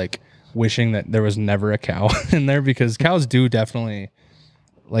also like wishing that there was never a cow in there, because cows do definitely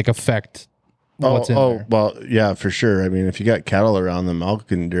like affect what's in there. Well, yeah, for sure. I mean, if you got cattle around them, elk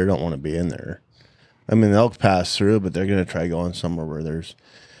and deer don't want to be in there. I mean, the elk pass through, but they're going to try going somewhere where there's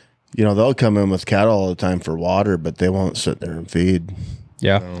they'll come in with cattle all the time for water, but they won't sit there and feed.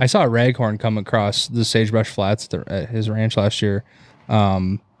 Yeah. I saw a raghorn come across the sagebrush flats at his ranch last year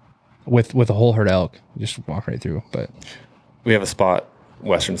with a whole herd of elk. Just walk right through. But we have a spot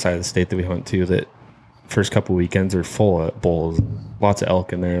western side of the state that we hunt to that first couple weekends are full of bulls, lots of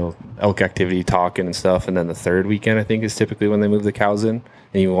elk in there, elk activity, talking and stuff. And then the third weekend, I think, is typically when they move the cows in,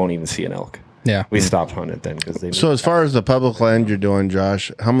 and you won't even see an elk. Yeah, we stopped hunting it then because they. So as far as the public land you're doing,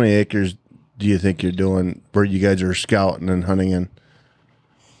 Josh, how many acres do you think you're doing where you guys are scouting and hunting in?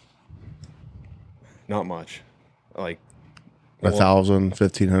 Not much, like 1,000,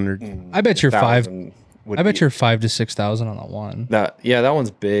 1,500. I bet you're 5,000. I bet you're 5,000 to 6,000 on that one. That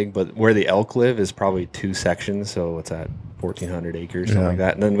one's big, but where the elk live is probably 2 sections, so it's at 1,400 acres, something like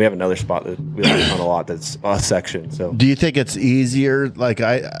that. And then we have another spot that we like to hunt a lot that's a section. So, do you think it's easier? Like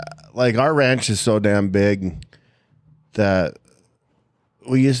our ranch is so damn big that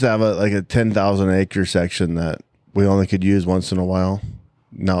we used to have a 10,000 acre section that we only could use once in a while.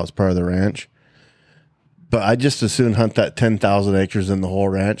 Now it's part of the ranch. But I just as soon hunt that 10,000 acres in the whole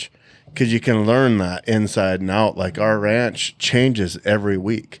ranch, because you can learn that inside and out. Like our ranch changes every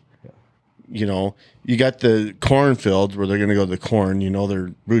week. You got the cornfields where they're going to go to the corn.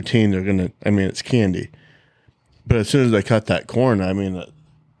 Their routine, it's candy. But as soon as they cut that corn,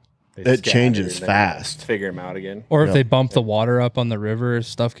 it changes fast. Figure them out again. Or if they bump the water up on the river,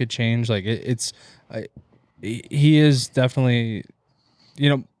 stuff could change. Like he is definitely,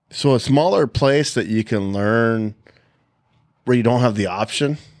 So a smaller place that you can learn where you don't have the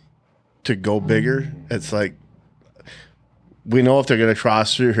option to go bigger. It's like, we know if they're going to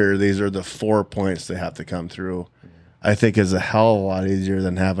cross through here, these are the 4 points they have to come through. I think is a hell of a lot easier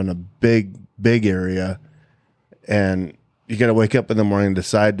than having a big area. And you got to wake up in the morning and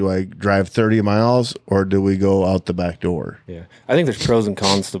decide, do I drive 30 miles or do we go out the back door? Yeah. I think there's pros and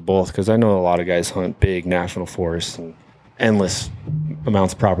cons to both, because I know a lot of guys hunt big national forests and endless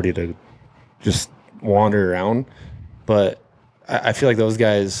amounts of property to just wander around. But I feel like those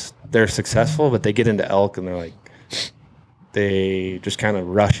guys, they're successful, but they get into elk and they're like, they just kind of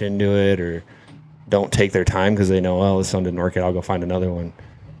rush into it or don't take their time because they know, oh, this one didn't work out, I'll go find another one.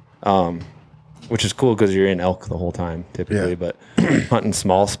 Which is cool because you're in elk the whole time typically. Yeah. But hunting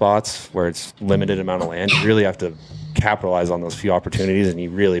small spots where it's limited amount of land, you really have to capitalize on those few opportunities, and you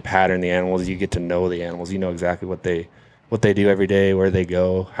really pattern the animals. You get to know the animals. You know exactly what they do every day, where they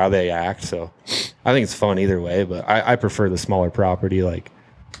go, how they act. So I think it's fun either way, but I prefer the smaller property. Like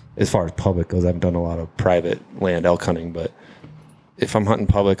as far as public goes, I haven't done a lot of private land elk hunting, but if I'm hunting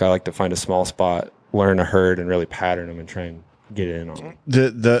public, I like to find a small spot, learn a herd, and really pattern them and try and get it in on them.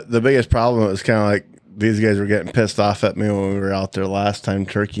 The biggest problem is kind of like these guys were getting pissed off at me when we were out there last time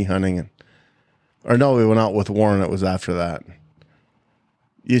turkey hunting. Or no, we went out with Warren. It was after that.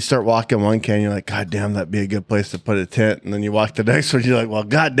 You start walking one canyon, you're like, God damn, that'd be a good place to put a tent. And then you walk the next one, you're like, well,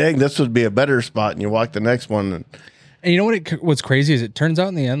 God dang, this would be a better spot. And you walk the next one. And you know what's crazy is it turns out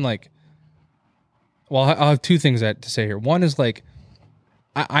in the end, like, well, I'll have two things to say here. One is like,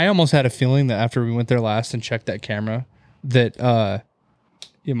 I almost had a feeling that after we went there last and checked that camera, that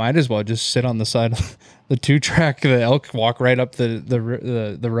you might as well just sit on the side of the 2-track, the elk walk right up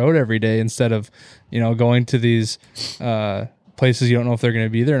the road every day instead of, going to these places you don't know if they're going to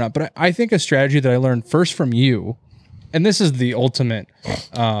be there or not. But I think a strategy that I learned first from you, and this is the ultimate,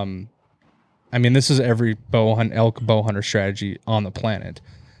 this is every elk bow hunter strategy on the planet.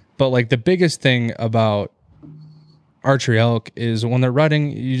 But like the biggest thing about archery elk is when they're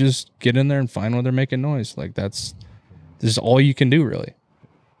rutting, you just get in there and find when they're making noise. Like this is all you can do, really.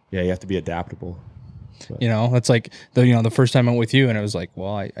 Yeah, you have to be adaptable. It's like the first time I went with you, and it was like,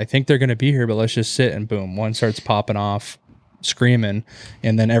 well, I think they're going to be here, but let's just sit, and boom, one starts popping off, screaming,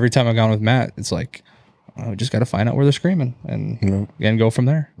 and then every time I've gone with Matt, it's like, we just got to find out where they're screaming and go from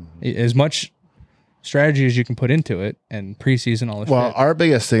there. As much strategy as you can put into it, and preseason, all this. Well, shit. our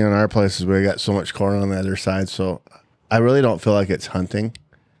biggest thing on our place is we got so much corn on the other side, so I really don't feel like it's hunting,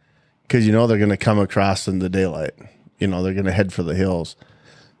 because they're going to come across in the daylight. They're going to head for the hills.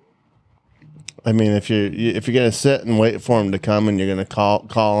 I mean, if you're going to sit and wait for them to come, and you're going to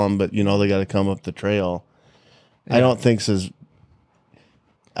call them, but they got to come up the trail. Yeah.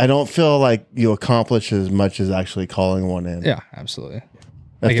 I don't feel like you accomplish as much as actually calling one in. Yeah, absolutely.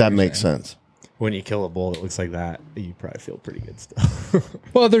 If that makes sense. When you kill a bull that looks like that, you probably feel pretty good still.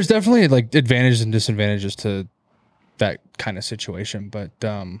 Well, there's definitely like advantages and disadvantages to that kind of situation, but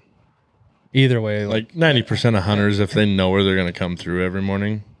either way, like 90% of hunters, if they know where they're going to come through every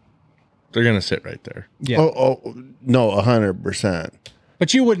morning, they're going to sit right there. Yeah. Oh, no, 100%.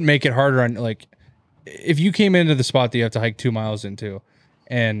 But you wouldn't make it harder on, like, if you came into the spot that you have to hike 2 miles into,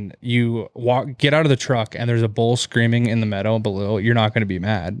 and you get out of the truck, and there's a bull screaming in the meadow below, you're not going to be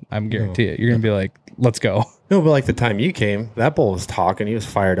mad. I'm guarantee it. You're going to be like, let's go. No, but like the time you came, that bull was talking. He was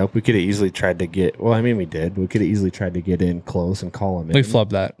fired up. We could have easily tried to get. Well, I mean, we did. We could have easily tried to get in close and call him in. We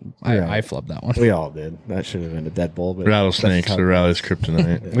flubbed that. Yeah. I flubbed that one. We all did. That should have been a dead bull. But Rattlesnakes or Riley's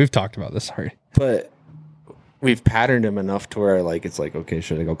kryptonite. We've talked about this already. But we've patterned him enough to where, like, it's like, okay,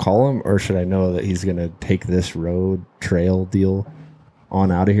 should I go call him, or should I know that he's going to take this road trail deal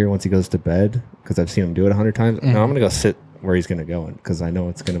on out of here once he goes to bed? Because I've seen him do it 100 times. Mm-hmm. No, I'm going to go sit where he's going to go, because I know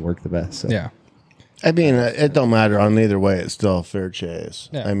it's going to work the best. So. Yeah. I mean, it don't matter on either way. It's still a fair chase.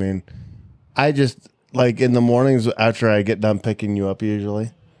 Yeah. I mean, I just, like, in the mornings after I get done picking you up usually,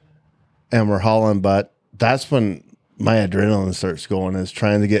 and we're hauling butt, that's when my adrenaline starts going, is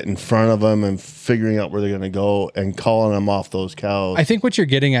trying to get in front of them and figuring out where they're going to go and calling them off those cows. I think what you're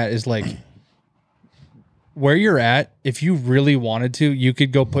getting at is, like, where you're at, if you really wanted to, you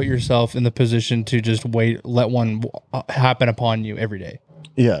could go put yourself in the position to just let one happen upon you every day.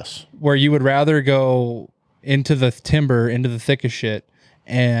 Yes. Where you would rather go into the timber, into the thick of shit,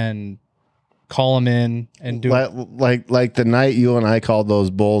 and call them in and do like the night you and I called those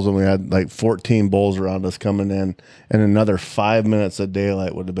bulls, and we had like 14 bulls around us coming in, and another 5 minutes of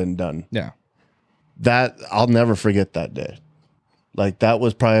daylight would have been done. Yeah. That, I'll never forget that day. Like, that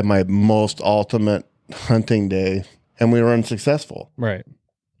was probably my most ultimate hunting day, and we were unsuccessful. Right.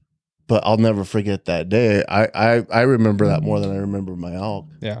 But I'll never forget that day. I remember that more than I remember my elk.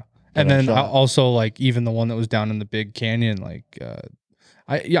 Yeah. And then also, like, even the one that was down in the big canyon, like,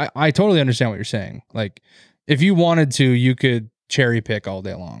 I totally understand what you're saying. Like, if you wanted to, you could cherry pick all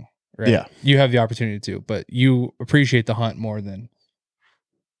day long, right? Yeah. You have the opportunity to, but you appreciate the hunt more than.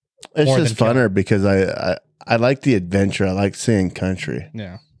 It's just funner because I like the adventure. I like seeing country.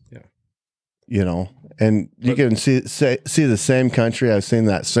 Yeah. And you can see the same country. I've seen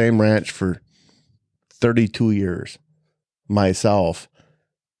that same ranch for 32 years myself,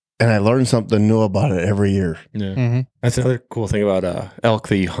 and I learn something new about it every year. Yeah. Mm-hmm. That's another cool thing about elk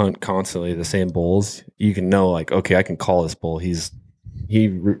that you hunt constantly, the same bulls. You can know, like, okay, I can call this bull. He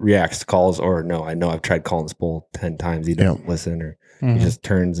reacts to calls, or no, I know I've tried calling this bull 10 times. He doesn't listen, or he just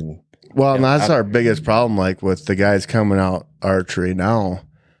turns and. Well, and that's our biggest problem. Like with the guys coming out archery now,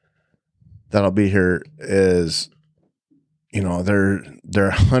 that'll be here, is, they're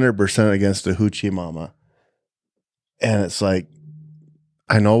 100% against the hoochie mama, and it's like,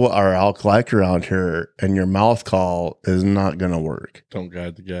 I know what our elk like around here, and your mouth call is not going to work. Don't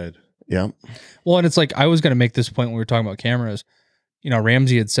guide the guide. Yeah. Well, and it's like, I was going to make this point when we were talking about cameras.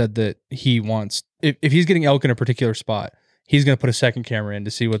 Ramsey had said that he wants, if he's getting elk in a particular spot, he's going to put a second camera in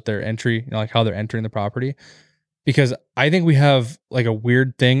to see what their entry, like how they're entering the property. Because I think we have like a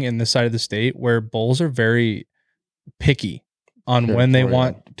weird thing in this side of the state where bulls are very picky on when they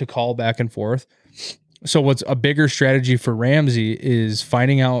want to call back and forth. So what's a bigger strategy for Ramsey is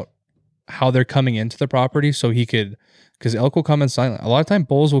finding out how they're coming into the property so he could, because elk will come in silent. A lot of time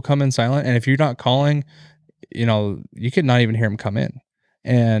bulls will come in silent, and if you're not calling, you could not even hear him come in.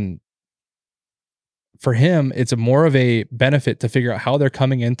 And for him, it's more of a benefit to figure out how they're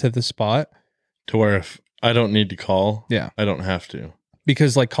coming into the spot. To where if I don't need to call, yeah, I don't have to.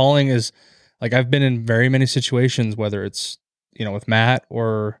 Because like calling is like, I've been in very many situations, whether it's, with Matt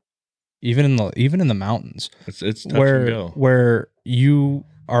or even in the mountains, it's touch and go. Where you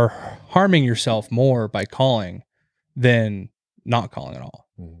are harming yourself more by calling than not calling at all.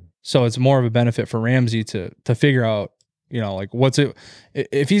 Mm-hmm. So it's more of a benefit for Ramsey to figure out, like what's it,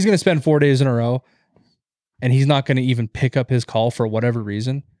 if he's going to spend 4 days in a row and he's not going to even pick up his call for whatever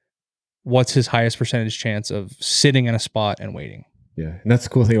reason, what's his highest percentage chance of sitting in a spot and waiting? Yeah. And that's the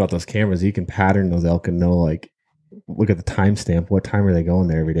cool thing about those cameras. You can pattern those elk and know, like, look at the timestamp. What time are they going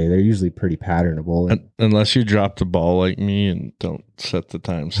there every day? They're usually pretty patternable. Unless you drop the ball like me and don't set the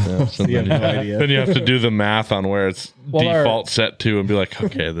timestamps. Then you have to do the math on where it's default set to and be like,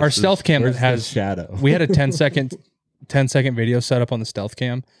 okay, this our stealth cam has shadow. We had a 10-second video set up on the stealth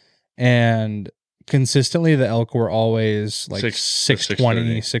cam, and consistently the elk were always like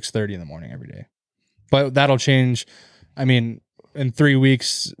 6:20, 6:30 in the morning every day. But that'll change. I mean, in 3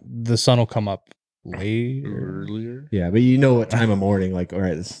 weeks, the sun will come up earlier. Yeah, but you know what time of morning, like, all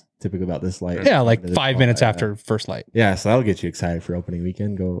right, this is typical about this light. Yeah, like 5 minutes after first light. Yeah, so that'll get you excited for opening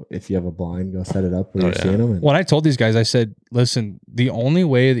weekend. Go, if you have a blind, go set it up where you're seeing them. When I told these guys, I said, listen, the only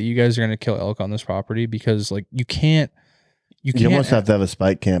way that you guys are going to kill elk on this property, because like you almost have to have a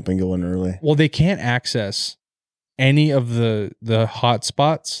spike camp and go in early. Well, they can't access any of the hot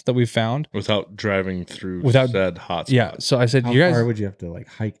spots that we found without driving through said hot spots. Yeah, so I said, how you guys, far would you have to like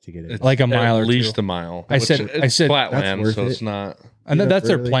hike to get it? Like a mile or at least two. a mile. I said flat land, so it's not. And that's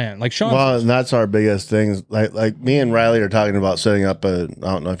their plan. Like Sean. Well, and that's our biggest thing. Like me and Riley are talking about setting up I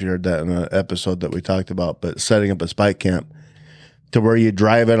don't know if you heard that in an episode that we talked about, but setting up a spike camp to where you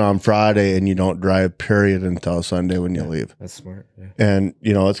drive in on Friday and you don't drive period until Sunday when you leave. That's smart. Yeah. And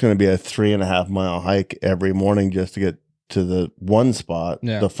it's going to be a 3.5 mile hike every morning just to get to the one spot,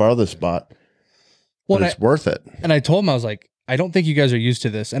 the farthest spot. Well, but it's worth it. And I told him, I was like, I don't think you guys are used to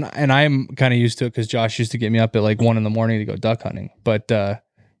this. And I'm kind of used to it because Josh used to get me up at like 1 a.m. to go duck hunting. But I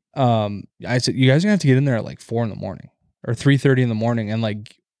said, you guys are going to have to get in there at like 4 a.m. or 3:30 a.m. and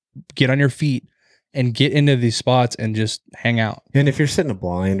like get on your feet and get into these spots and just hang out. And if you're sitting a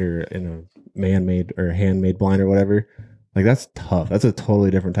blind or in a man-made or handmade blind or whatever, like that's tough. That's a totally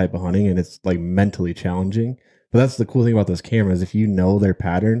different type of hunting, and it's like mentally challenging. But that's the cool thing about those cameras. If you know their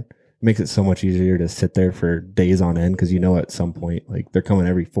pattern, it makes it so much easier to sit there for days on end because at some point like they're coming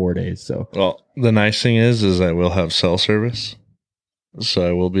every 4 days. So well, the nice thing is I will have cell service, so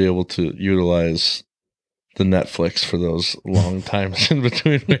I will be able to utilize the Netflix for those long times in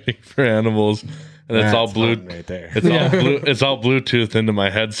between waiting for animals. And it's all blue right there. It's all Bluetooth into my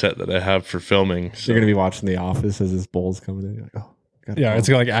headset that I have for filming. So. You're gonna be watching The Office as this bull's coming in. You're like, oh, yeah, it's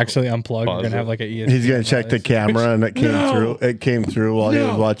gonna like actually unplug. You're gonna have like a ESP. He's gonna check the camera, and it came through. It came through while he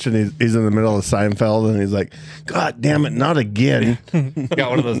was watching. He's in the middle of Seinfeld, and he's like, "God damn it, not again!"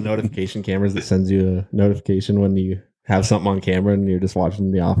 Got one of those notification cameras that sends you a notification when you have something on camera and you're just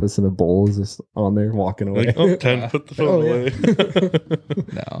watching The Office, and a bull is just on there walking away. Like, oh, 10, put the phone away.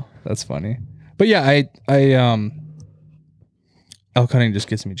 No, that's funny. But yeah, I elk hunting just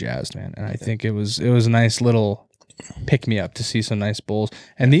gets me jazzed, man. And I think it was a nice little pick me up to see some nice bulls.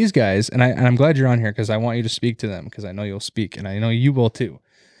 And these guys, and I'm glad you're on here because I want you to speak to them because I know you'll speak and I know you will too.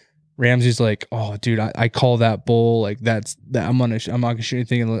 Ramsey's like, oh, dude, I call that bull like that. I'm not gonna shoot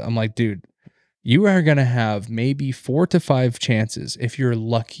anything. And I'm like, dude, you are gonna have maybe 4 to 5 chances if you're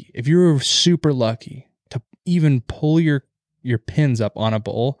lucky. If you're super lucky to even pull your pins up on a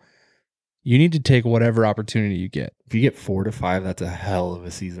bull. You need to take whatever opportunity you get. If you get 4 to 5, that's a hell of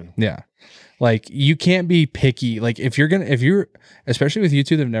a season. Yeah. Like you can't be picky. Like if you're, especially with you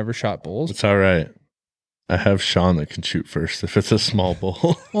two that have never shot bulls. It's all right. I have Sean that can shoot first if it's a small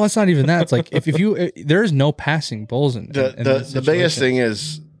bull. Well, it's not even that. It's like if there is no passing bulls in the biggest thing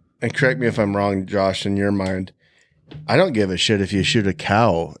is, and correct me if I'm wrong, Josh, in your mind, I don't give a shit if you shoot a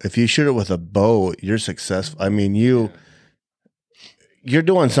cow. If you shoot it with a bow, you're successful. I mean, you're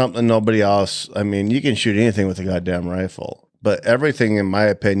doing something nobody else. I mean, you can shoot anything with a goddamn rifle, but everything, in my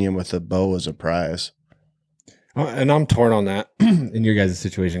opinion, with a bow is a prize. And I'm torn on that in your guys'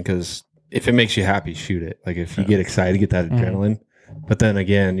 situation because if it makes you happy, shoot it. Like if you get excited, get that adrenaline. But then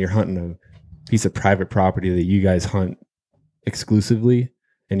again, you're hunting a piece of private property that you guys hunt exclusively,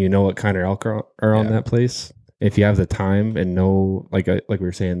 and you know what kind of elk are on that place. If you have the time and know, like we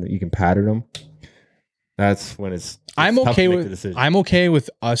were saying, that you can pattern them, that's when it's I'm tough okay to make with the decision. I'm okay with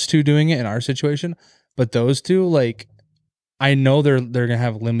us two doing it in our situation, but those two, like, I know they're gonna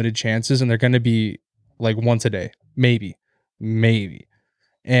have limited chances, and they're gonna be like once a day, maybe,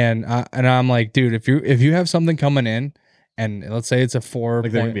 and I'm like, dude, if you have something coming in, and let's say it's a 4,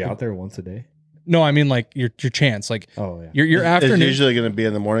 like they're gonna be out there once a day. No, I mean like your chance, like your afternoon. It's usually going to be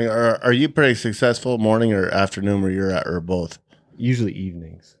in the morning. Or are you pretty successful morning or afternoon where you're at, or both? Usually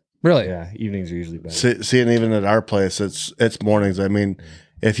evenings. Really? Yeah, evenings are usually better. See, and even at our place, it's mornings. I mean,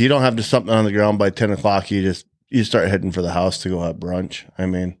 if you don't have something on the ground by 10 o'clock, you start heading for the house to go have brunch. I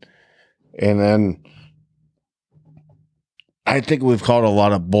mean, and then I think we've caught a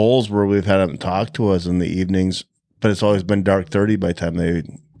lot of bulls where we've had them talk to us in the evenings, but it's always been dark 30 by the time they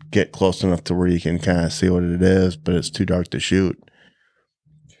get close enough to where you can kind of see what it is, but it's too dark to shoot.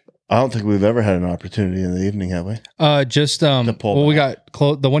 I don't think we've ever had an opportunity in the evening, have we? We got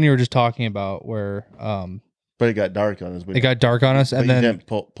the one you were just talking about where but it got dark on us. It got dark on us, and then you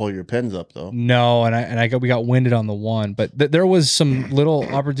didn't pull your pins up though. No, we got winded on the one, but there was some little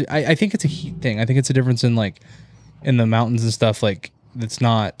opportunity. I think it's a heat thing. I think it's a difference in like in the mountains and stuff. Like it's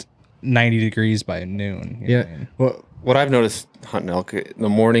not 90 degrees by noon. Yeah. Well, what I've noticed hunting elk, in the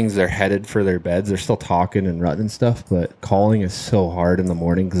mornings they're headed for their beds. They're still talking and rutting and stuff, but calling is so hard in the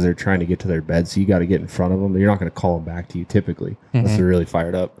morning because they're trying to get to their beds. So you got to get in front of them. You're not going to call them back to you typically unless they're really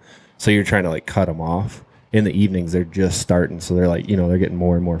fired up. So you're trying to like cut them off. In the evenings, they're just starting. So they're like, they're getting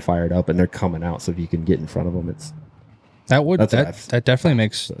more and more fired up and they're coming out. So if you can get in front of them, that definitely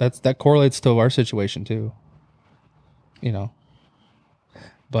makes that correlates to our situation too.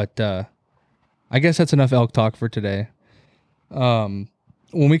 But I guess that's enough elk talk for today. When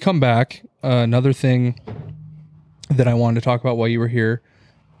we come back, another thing that I wanted to talk about while you were here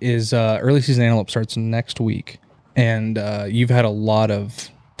is early season antelope starts next week, and you've had a lot of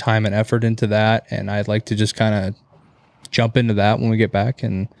time and effort into that, and I'd like to just kind of jump into that when we get back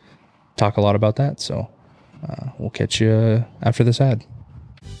and talk a lot about that. So we'll catch you after this ad.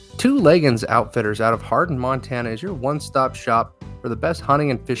 Two Leggins Outfitters out of Hardin, Montana is your one-stop shop for the best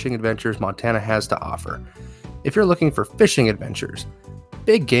hunting and fishing adventures Montana has to offer. If you're looking for fishing adventures,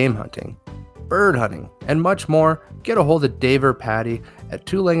 big game hunting, bird hunting, and much more, get a hold of Dave or Patty at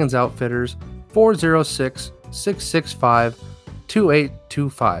Two Leggins Outfitters,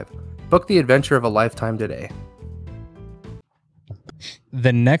 406-665-2825. Book the adventure of a lifetime today.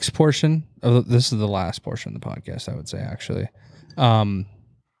 The next portion of this is the last portion of the podcast, I would say, actually.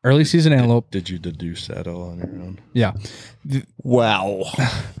 Early season antelope. Did you deduce that all on your own? Yeah. Wow.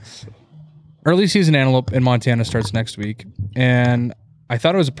 Early season antelope in Montana starts next week, and I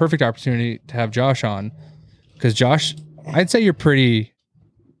thought it was a perfect opportunity to have Josh on, because Josh, I'd say you're pretty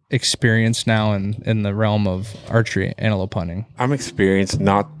experienced now in the realm of archery antelope hunting. I'm experienced,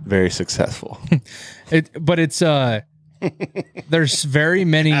 not very successful. But it's there's very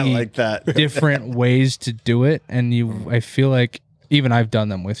many I like that. different ways to do it, and I feel like even I've done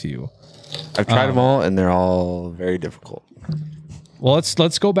them with you. I've tried them all, and they're all very difficult. Well,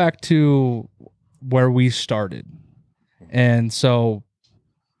 let's go back to where we started. And so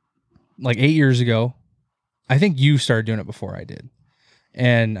like 8 years ago, I think you started doing it before I did.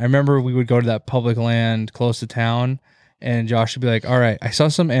 And I remember we would go to that public land close to town, and Josh would be like, all right, I saw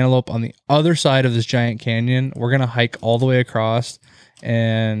some antelope on the other side of this giant canyon. We're going to hike all the way across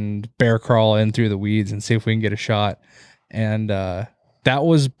and bear crawl in through the weeds and see if we can get a shot. And that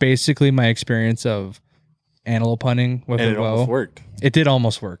was basically my experience of antelope hunting with a bow. Almost worked. It did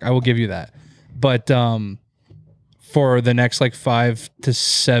almost work. I will give you that. But for the next like 5 to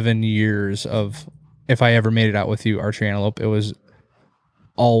 7 years of, if I ever made it out with you, archery antelope, it was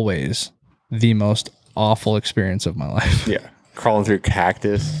always the most awful experience of my life. Yeah. Crawling through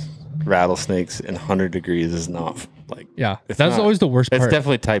cactus, rattlesnakes in 100 degrees is not like... Yeah. That's always the worst part. It's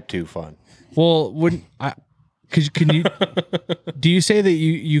definitely type 2 fun. Well, can you do you say that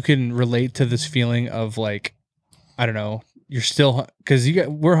you can relate to this feeling of like, I don't know, you're still, because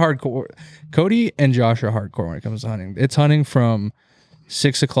we're hardcore. Cody and Josh are hardcore when it comes to hunting. It's hunting from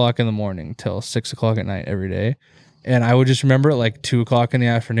 6 o'clock in the morning till 6 o'clock at night every day. And I would just remember at like 2 o'clock in the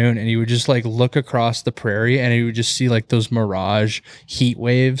afternoon, and you would just like look across the prairie, and you would just see like those mirage heat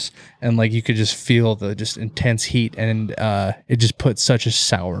waves, and like you could just feel the just intense heat, and it just put such a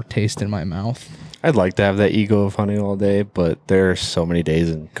sour taste in my mouth. I'd like to have that ego of hunting all day, but there are so many days,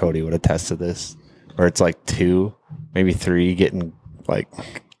 and Cody would attest to this, where it's like 2, maybe 3, getting like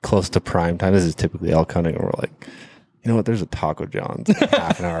close to prime time. This is typically elk hunting, where we're like, you know what? There's a Taco John's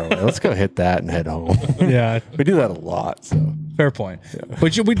half an hour away. Let's go hit that and head home. Yeah, We do that a lot. So fair point.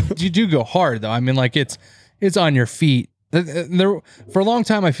 But you do go hard though. I mean, like it's on your feet. There for a long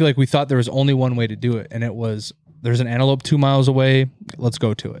time, I feel like we thought there was only one way to do it, and it was there's an antelope 2 miles away. Let's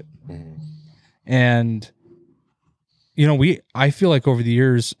go to it. And you know, I feel like over the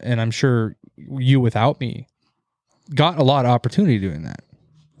years, and I'm sure you without me, got a lot of opportunity doing that.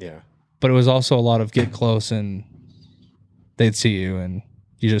 yeah. But it was also a lot of get close and they'd see you and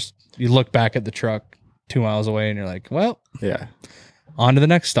you look back at the truck 2 miles away and you're like, well, Yeah. on to the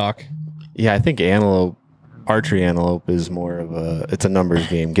next stock. Yeah, I think archery antelope is more of it's a numbers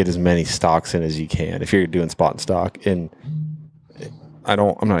game. Get as many stocks in as you can if you're doing spot and stock. And I'm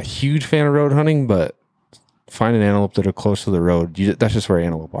not a huge fan of road hunting, but find an antelope that are close to the road. That's just where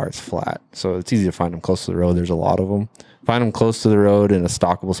antelope are. It's flat. So it's easy to find them close to the road. There's a lot of them. Find them close to the road in a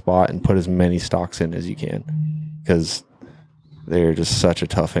stockable spot and put as many stocks in as you can, because they're just such a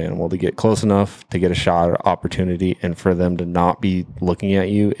tough animal to get close enough to get a shot or opportunity, and for them to not be looking at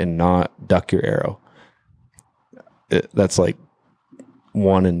you and not duck your arrow. That's like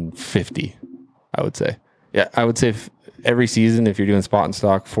 1 in 50, I would say. Yeah, I would say every season, if you're doing spot and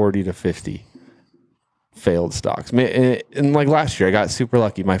stock, 40 to 50 failed stocks. And like last year, I got super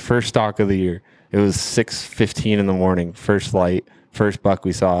lucky. My first stock of the year, it was 6:15 in the morning, first light, first buck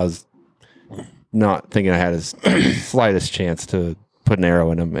we saw. I was not thinking I had his slightest chance to put an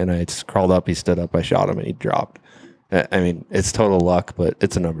arrow in him, and I just crawled up, he stood up, I shot him, and he dropped. I mean, it's total luck, but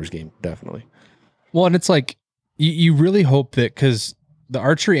it's a numbers game, definitely. Well, and it's like you really hope that, because the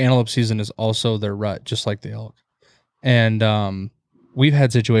archery antelope season is also their rut, just like the elk. And we've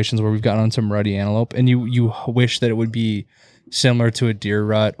had situations where we've gotten on some rutty antelope, and you wish that it would be similar to a deer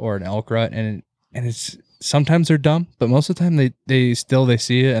rut or an elk rut, and it's sometimes they're dumb, but most of the time they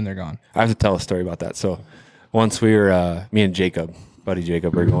see it and they're gone. I have to tell a story about that. So once we were, me and buddy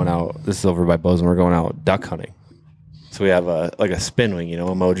Jacob, we're going out. This is over by Bozeman. We're going out duck hunting. So we have a spin wing, a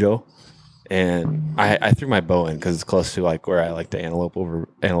mojo, and I threw my bow in because it's close to like where I like to antelope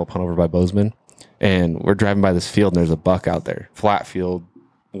hunt over by Bozeman. And we're driving by this field, and there's a buck out there, flat field,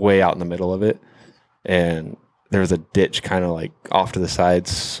 way out in the middle of it, and there was a ditch kind of like off to the side,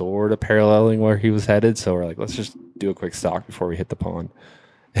 sort of paralleling where he was headed. So we're like, let's just do a quick stalk before we hit the pond.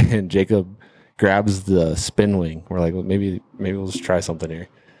 And Jacob grabs the spin wing. We're like, well, maybe we'll just try something here.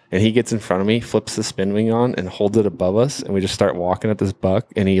 And he gets in front of me, flips the spin wing on, and holds it above us. And we just start walking at this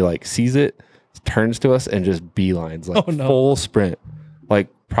buck, and he like sees it, turns to us, and just beelines, like full sprint, like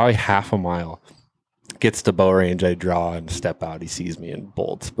probably half a mile. Gets to bow range, I draw and step out. He sees me and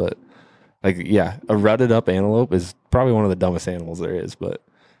bolts. But like, yeah, a rutted up antelope is probably one of the dumbest animals there is. But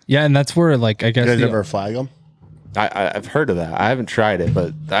yeah, and that's where, like, I guess you guys ever flag them? I've heard of that. I haven't tried it,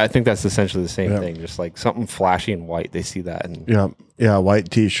 but I think that's essentially the same thing. Just like something flashy and white, they see that. And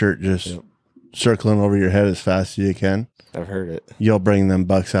white t-shirt just circling over your head as fast as you can. I've heard it. You'll bring them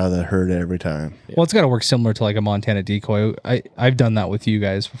bucks out of the herd every time. Well, it's got to work similar to like a Montana decoy. I've done that with you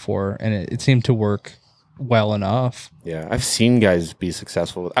guys before, and it seemed to work well enough. Yeah, I've seen guys be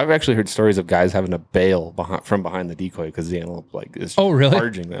successful. I've actually heard stories of guys having to bail from behind the decoy because the antelope is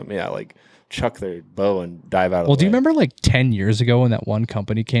charging them. Yeah, like chuck their bow and dive out of the way. Do you remember like 10 years ago when that one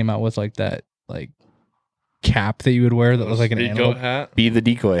company came out with like that like cap that you would wear that was like an antelope hat? Be the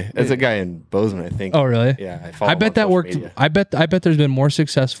decoy. That's a guy in Bozeman, I think. Oh, really? Yeah, I bet that worked. Media. I bet there's been more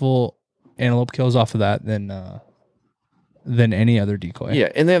successful antelope kills off of that than any other decoy.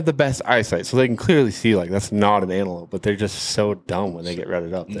 Yeah, and they have the best eyesight, so they can clearly see like that's not an antelope, but they're just so dumb when they get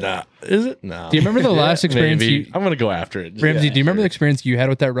rutted up. Nah, is it? No. Do you remember the last experience? I'm gonna go after it. Ramsey, do you remember the experience you had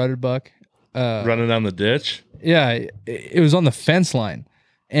with that rutted buck? Running down the ditch? Yeah, it was on the fence line,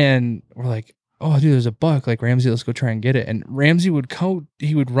 and we're like, "Oh, dude, there's a buck! Like Ramsey, let's go try and get it." And Ramsey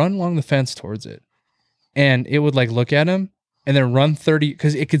would run along the fence towards it, and it would like look at him. And then run 30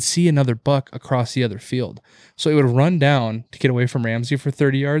 because it could see another buck across the other field. So it would run down to get away from Ramsey for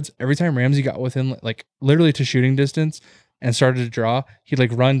 30 yards. Every time Ramsey got within like literally to shooting distance and started to draw, he'd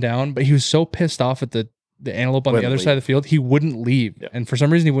like run down. But he was so pissed off at the antelope on the other side of the field, he wouldn't leave. Yeah. And for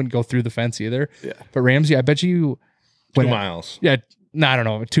some reason, he wouldn't go through the fence either. Yeah. But Ramsey, I bet you 2 miles. I don't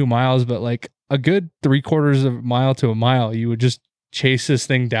know, 2 miles, but like a good 3/4 of a mile to a mile, you would just chase this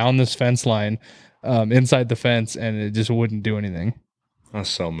thing down this fence line. Inside the fence, and it just wouldn't do anything. I was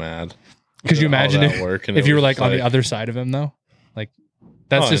so mad. Could you imagine if you were like on the other side of him though? Like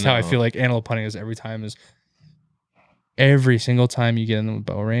that's just how I feel like antelope hunting is every single time you get in the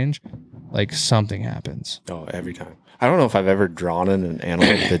bow range, like something happens. Oh, every time. I don't know if I've ever drawn in an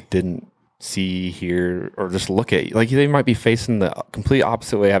antelope that didn't see, hear, or just look at you. Like they might be facing the complete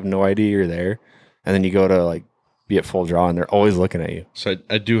opposite way, have no idea you're there, and then you go to like be at full draw, and they're always looking at you. So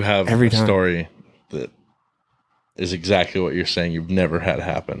I do have Every a time. story that is exactly what you're saying. You've never had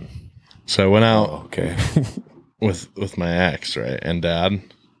happen. So I went out Okay. with my ex, right, and dad,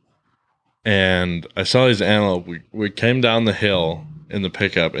 and I saw these antelope. We came down the hill in the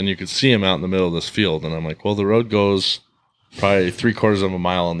pickup, and you could see him out in the middle of this field. And I'm like, well, the road goes probably 3/4 of a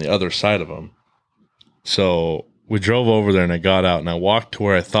mile on the other side of them. So we drove over there, and I got out, and I walked to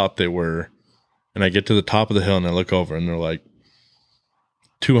where I thought they were, and I get to the top of the hill, and I look over, and they're like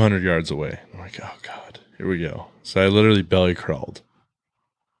 200 yards away. I'm like, oh God, here we go. So I literally belly crawled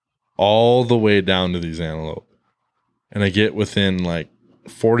all the way down to these antelope, and I get within like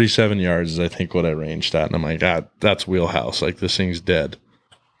 47 yards is I think what I ranged at, and I'm like, God, that's wheelhouse. Like this thing's dead.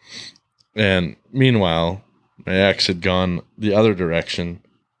 And meanwhile, my ex had gone the other direction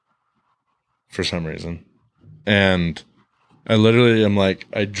for some reason, and I literally am like,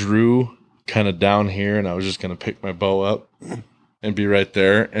 I drew kind of down here, and I was just gonna pick my bow up and be right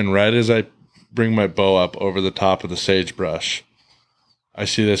there. And right as I bring my bow up over the top of the sagebrush, I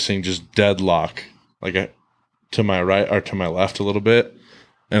see this thing just deadlock, like to my right or to my left a little bit,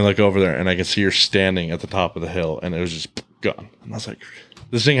 and I look over there, and I can see her standing at the top of the hill, and it was just gone. And I was like,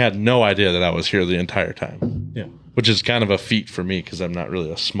 this thing had no idea that I was here the entire time. Yeah. Which is kind of a feat for me because I'm not really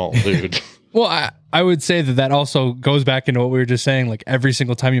a small dude. Well, I would say that also goes back into what we were just saying. Like every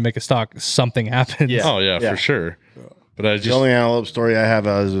single time you make a stock, something happens. Yeah. Oh, yeah, Yeah. for sure. But I The just, only antelope story I have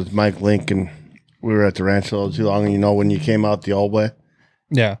is with Mike Lincoln. We were at the ranch a little too long, and you know when you came out the old way,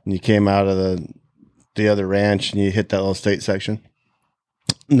 Yeah. and you came out of the other ranch, and you hit that little state section.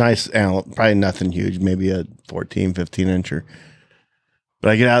 Nice antelope, probably nothing huge, maybe a 14, 15 incher.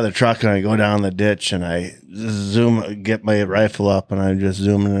 But I get out of the truck and I go down the ditch and I get my rifle up and I'm just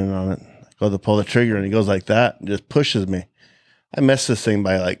zooming in on it. I go to pull the trigger and he goes like that and just pushes me. I missed this thing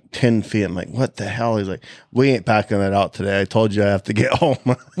by like 10 feet. I'm like, what the hell? He's like, we ain't packing that out today. I told you I have to get home.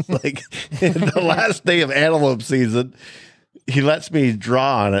 Like the last day of antelope season, he lets me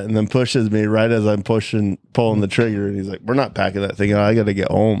draw on it and then pushes me right as I'm pulling the trigger. And he's like, we're not packing that thing out. I got to get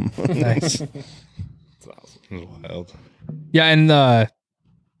home. Nice. it's wild. Yeah. And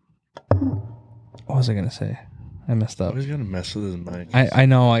what was I going to say? I messed up. Always gonna mess with his mic. I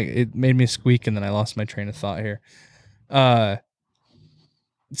know. It made me squeak and then I lost my train of thought here.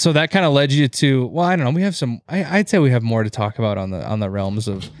 So that kind of led you to, well, I don't know. We have some, I'd say we have more to talk about on the realms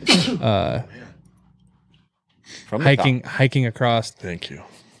of From the top. hiking across. Thank you.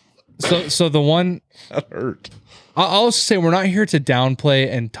 So the one, That hurt. I'll also say we're not here to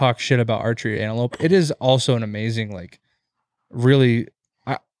downplay and talk shit about archery antelope. It is also an amazing, like, really,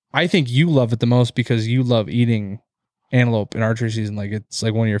 I think you love it the most because you love eating antelope in archery season. Like it's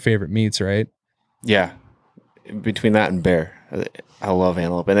like one of your favorite meats, right? Yeah. Between that and bear, I love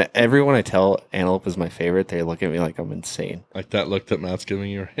antelope. And everyone I tell antelope is my favorite, they look at me like I'm insane. Like that look that Matt's giving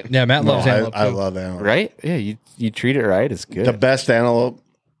you right now. Yeah, Matt loves antelope. I too. love antelope. Right? Yeah, you treat it right, it's good. The best antelope,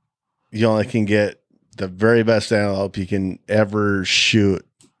 you only can get the very best antelope you can ever shoot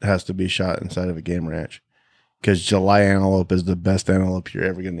has to be shot inside of a game ranch. Because July antelope is the best antelope you're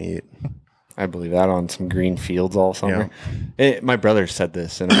ever going to eat. I believe that on some green fields all summer. My brother said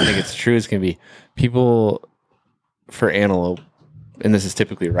this, and I think it's true as can be. People for antelope, and this is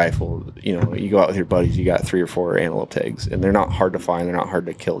typically rifle, you know, you go out with your buddies, you got 3 or 4 antelope tags, and they're not hard to find. They're not hard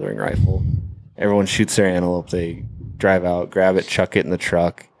to kill during rifle. Everyone shoots their antelope. They drive out, grab it, chuck it in the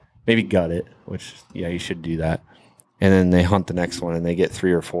truck, maybe gut it, which, yeah, you should do that. And then they hunt the next one, and they get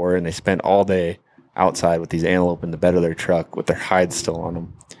 3 or 4, and they spend all day outside with these antelope in the bed of their truck with their hides still on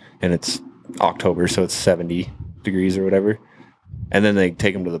them. And it's October, so it's 70 degrees or whatever. And then they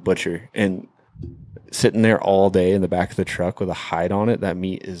take them to the butcher, and sitting there all day in the back of the truck with a hide on it, that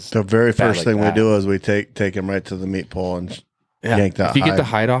meat is The very bad first like thing that. we do is we take him right to the meat pole and yank that If you get the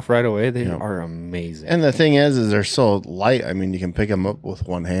hide. hide off right away, they Yeah. are amazing. And the thing is they're so light. I mean, you can pick them up with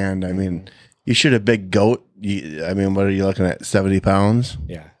one hand. I mean, you shoot a big goat. I mean, what are you looking at? 70 pounds.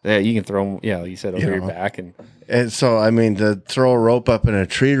 yeah, you can throw them. Yeah, like you said, over You your know. back, and And so, I mean, to throw a rope up in a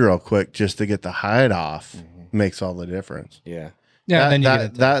tree real quick just to get the hide off makes all the difference. yeah, Yeah, and then you that, get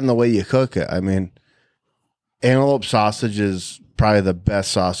it. that and the way you cook it. I mean, antelope sausage is probably the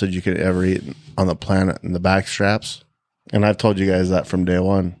best sausage you could ever eat on the planet in the back straps. And I've told you guys that from day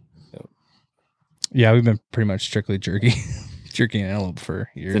one. Yeah, we've been pretty much strictly jerky antelope for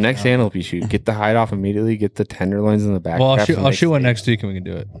years. the next now. antelope you shoot, get the hide off immediately. Get the tenderloins in the back. Well, straps and I'll make shoot one steak. next week and we can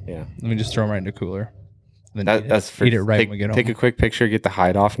do it. Yeah, Let me just throw them right in the cooler. Then eat that's for eat it right take, when we get take home. a quick picture, get the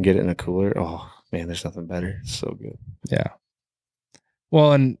hide off, and get it in a cooler. Oh man, there's nothing better. It's so good. Yeah.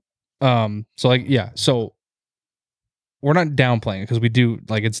 Well, and So like, yeah, so we're not downplaying it because we do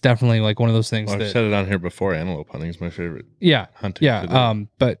like, it's definitely like one of those things Well, I've that, said it on here before. Antelope hunting is my favorite yeah, hunting. to do. yeah.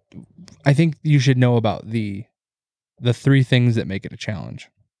 But I think you should know about the 3 things that make it a challenge.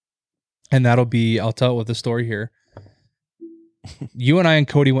 And that'll be, I'll tell it with a story here. You and I and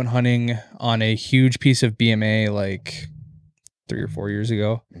Cody went hunting on a huge piece of BMA like 3 or 4 years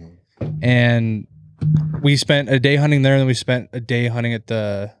ago. And we spent a day hunting there, and then we spent a day hunting at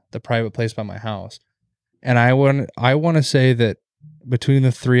the private place by my house. And I want to say that between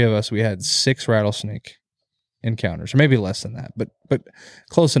the 3 of us, we had 6 rattlesnake encounters, or maybe less than that, but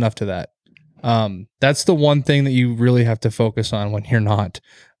close enough to that. That's the one thing that you really have to focus on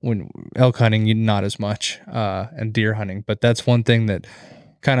when elk hunting, you not as much, and deer hunting. But that's one thing that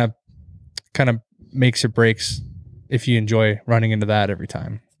kind of makes or breaks if you enjoy running into that every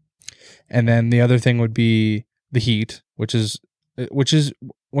time. And then the other thing would be the heat, which is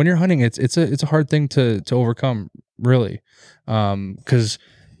when you're hunting, it's a hard thing to overcome, really, because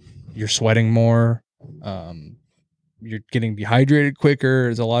you're sweating more, you're getting dehydrated quicker.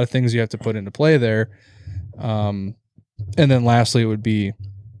 There's a lot of things you have to put into play there. And then lastly, it would be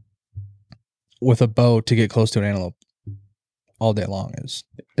with a bow to get close to an antelope all day long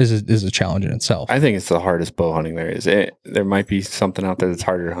is a challenge in itself. I think it's the hardest bow hunting there is. There might be something out there that's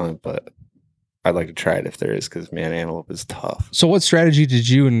harder to hunt, but I'd like to try it if there is, because man, antelope is tough. So what strategy did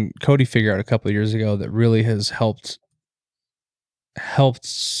you and Cody figure out a couple of years ago that really has helped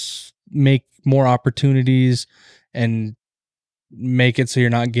make more opportunities and make it so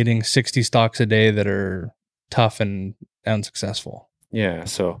you're not getting 60 stalks a day that are tough and unsuccessful? Yeah,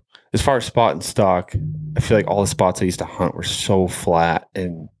 so as far as spot and stock, I feel like all the spots I used to hunt were so flat,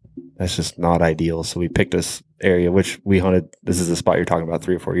 and that's just not ideal. So we picked this area, which we hunted. This is the spot you're talking about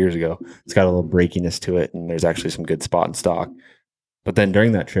 3 or 4 years ago. It's got a little breakiness to it, and there's actually some good spot and stock. But then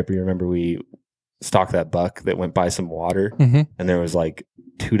during that trip, you remember we stalked that buck that went by some water, and there was like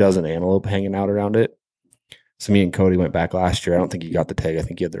 24 antelope hanging out around it. So me and Cody went back last year. I don't think you got the tag. I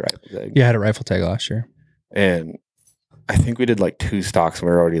think you had the rifle tag. Yeah, I had a rifle tag last year. And I think we did like 2 stalks, and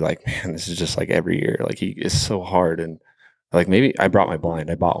we were already like, man, this is just like every year. Like, he is so hard. And like, maybe I brought my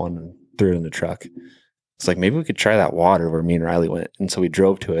blind. I bought one and threw it in the truck. It's like, maybe we could try that water where me and Riley went. And so we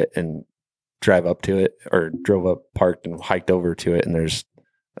drove to it and drove up, parked and hiked over to it. And there's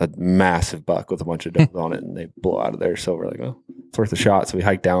a massive buck with a bunch of does on it, and they blow out of there. So we're like, oh, it's worth a shot. So we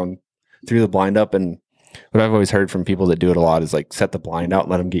hiked down, threw the blind up. And what I've always heard from people that do it a lot is like, set the blind out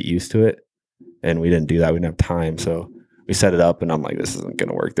and let them get used to it. And we didn't do that. We didn't have time. So we set it up, and I'm like, this isn't going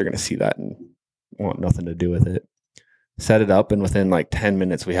to work. They're going to see that and want nothing to do with it. Set it up, and within like 10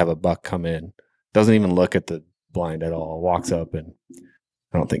 minutes, we have a buck come in. Doesn't even look at the blind at all. Walks up, and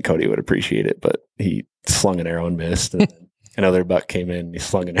I don't think Cody would appreciate it, but he slung an arrow and missed. And another buck came in, and he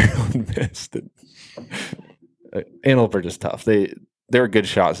slung an arrow and missed. And antelope are just tough. They were good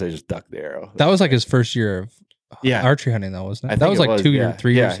shots. They just ducked the arrow. That was like his first year of archery hunting, though, wasn't it? That was like 2 or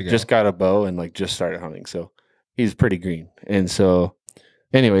 3 years ago. Just got a bow and like just started hunting. So he's pretty green. And so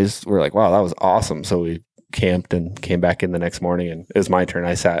anyways, we're like, wow, that was awesome. So we camped and came back in the next morning, and it was my turn.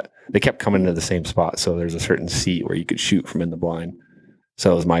 They kept coming into the same spot. So there's a certain seat where you could shoot from in the blind.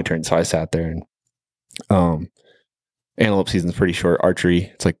 So it was my turn. So I sat there, and antelope season's pretty short.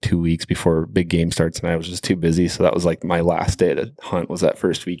 Archery, it's like 2 weeks before big game starts, and I was just too busy. So that was like my last day to hunt, was that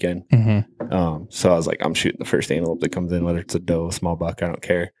first weekend. So I was like, I'm shooting the first antelope that comes in, whether it's a doe, a small buck, I don't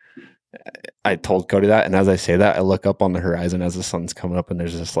care. I told Cody that, and as I say that, I look up on the horizon as the sun's coming up, and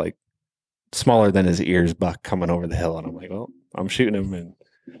there's this like smaller than his ears buck coming over the hill, and I'm like, well, I'm shooting him. And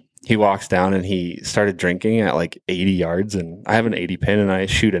he walks down, and he started drinking at like 80 yards, and I have an 80 pin, and I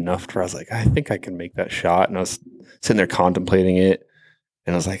shoot enough to where I was like, I think I can make that shot. And I was sitting there contemplating it,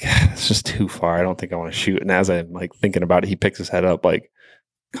 and I was like, it's just too far. I don't think I want to shoot. And as I'm like thinking about it, he picks his head up, like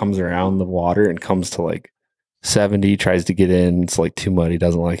comes around the water and comes to like 70, tries to get in. It's like too muddy,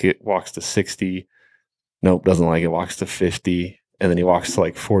 doesn't like it. Walks to 60. Nope, doesn't like it. Walks to 50. And then he walks to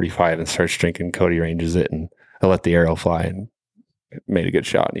like 45 and starts drinking. Cody ranges it, and I let the arrow fly and made a good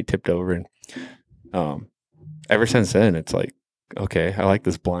shot, and he tipped over. And ever since then, it's like, okay, I like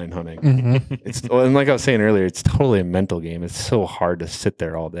this blind hunting. And like I was saying earlier, it's totally a mental game. It's so hard to sit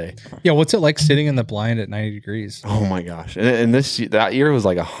there all day. Yeah, what's it like sitting in the blind at 90 degrees? Oh my gosh. And that year was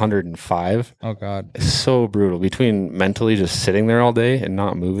like 105. Oh God. It's so brutal. Between mentally just sitting there all day and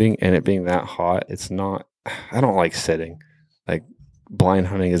not moving, and it being that hot, I don't like sitting. Like blind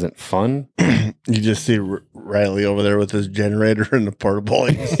hunting isn't fun. You just see Riley over there with his generator and the portable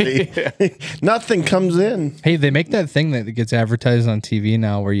AC. Nothing comes in. Hey, they make that thing that gets advertised on TV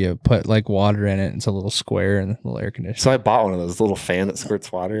now where you put like water in it. It's a little square and a little air conditioner. So I bought one of those little fan that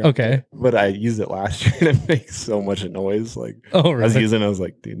squirts water. Okay. But I used it last year and it makes so much noise. Like Oh, I was really? using it, I was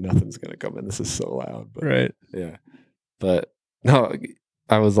like, dude, nothing's gonna come in. This is so loud. But Right. yeah. But no,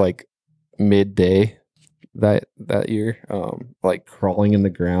 I was like midday that year, like crawling in the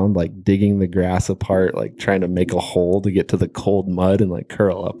ground, like digging the grass apart, like trying to make a hole to get to the cold mud and like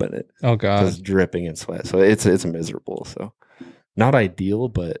curl up in it. Oh God. Just dripping in sweat. So it's miserable. So not ideal,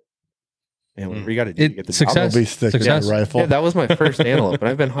 but man, whatever you got to do to get the Success. I'll be sticking to Success. the rifle. Yeah, that was my first antelope, and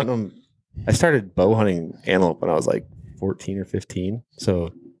I've been hunting them. I started bow hunting antelope when I was like 14 or 15.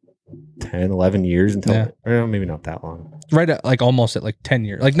 So 10, 11 years until, or maybe not that long. Right at like almost at like 10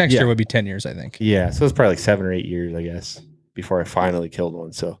 years. Like next Yeah. year would be 10 years, I think. Yeah, so it's probably like 7 or 8 years, I guess, before I finally killed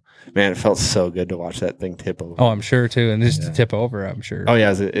one. So, man, it felt so good to watch that thing tip over. Oh, I'm sure too. And just to Yeah. tip over, I'm sure. Oh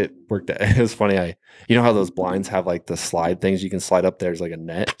yeah, it worked. It was funny. You know how those blinds have like the slide things you can slide up? There's like a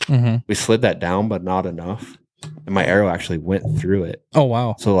net. Mm-hmm. We slid that down, but not enough, and my arrow actually went through it. Oh,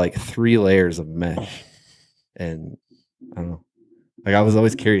 wow. So like 3 layers of mesh, and I don't know. Like I was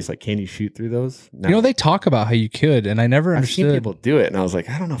always curious, like, can you shoot through those? No. You know, they talk about how you could, and I never I've seen understood. people do it, and I was like,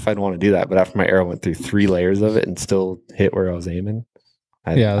 I don't know if I'd want to do that. But after my arrow went through 3 layers of it and still hit where I was aiming,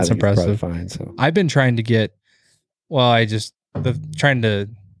 Yeah, that's I think it's probably impressive. fine. So I've been trying to get, trying to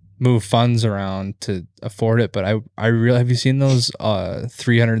move funds around to afford it, but I really, have you seen those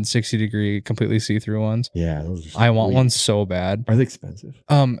 360 degree completely see-through ones? Yeah, those are I want sweet. one so bad. Are they expensive?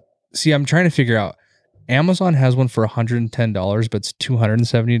 See, I'm trying to figure out. Amazon has one for $110, but it's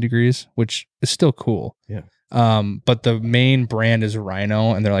 270 degrees, which is still cool. Yeah. But the main brand is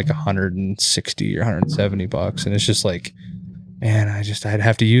Rhino, and they're like 160 or 170 bucks, and it's just like, man, I'd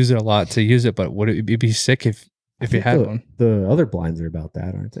have to use it a lot to use it. But would it be sick if you had one? The other blinds are about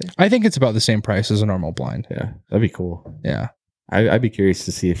that, aren't they? I think it's about the same price as a normal blind. Yeah, that'd be cool. Yeah, I'd be curious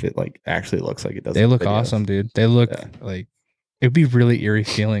to see if it like actually looks like it does. they in look videos. awesome, dude. They look Yeah. like it'd be really eerie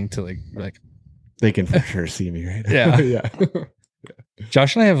feeling to like. They can for sure see me, right? Yeah. yeah.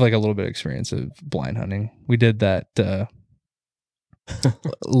 Josh and I have like a little bit of experience of blind hunting. We did that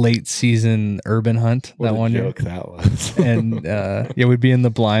late season urban hunt What that a one year. joke that was. And yeah, we'd be in the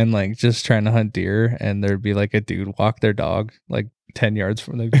blind, like just trying to hunt deer, and there'd be like a dude walk their dog like 10 yards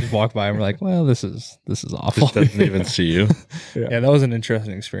from them, just walk by, and we're like, well, this is awful. Just doesn't even see you. Yeah, that was an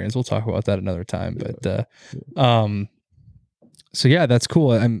interesting experience. We'll talk about that another time. But so yeah, that's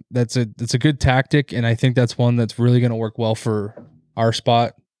cool. That's a good tactic, and I think that's one that's really going to work well for our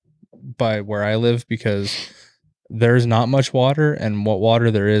spot by where I live, because there's not much water, and what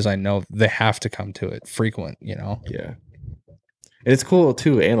water there is, I know they have to come to it frequent, you know? Yeah. And it's cool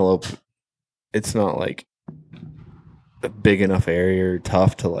too. Antelope, it's not like a big enough area or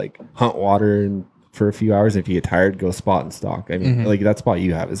tough to like hunt water and for a few hours. If you get tired, go spot and stalk. I mean, Mhm. like that spot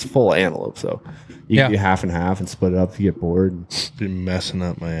you have is full of antelope, so you Yeah. can do half and half and split it up if you get bored. Be messing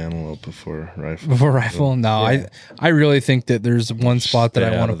up my antelope before rifle. Before rifle, no, Yeah. I really think that there's one spot that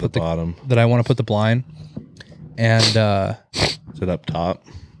Stay I want out to of put the the bottom. blind, and Is it up top?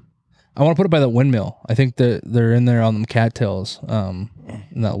 I want to put it by the windmill. I think that they're in there on them cattails, in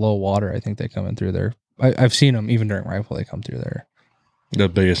that low water. I think they come in through there. I've seen them even during rifle. They come through there. The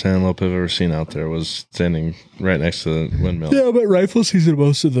biggest antelope I've ever seen out there was standing right next to the windmill. Yeah, but rifle season,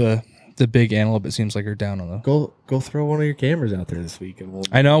 most of the big antelope, it seems like, are down on the. Go throw one of your cameras out there this week, and we'll.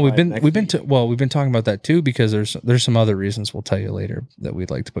 I know we've Right, been next we've been week. we've been talking about that too, because there's some other reasons we'll tell you later that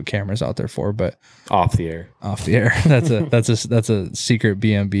we'd like to put cameras out there for, but Off the air. off the air. That's a secret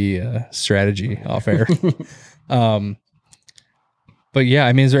BMB strategy off air. But yeah,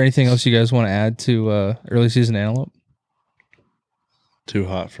 I mean, is there anything else you guys want to add to early season antelope? Too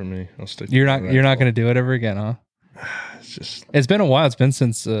hot for me. I'll stick. You're to not my going rifle. to do it ever again, huh? It's just. It's been a while. It's been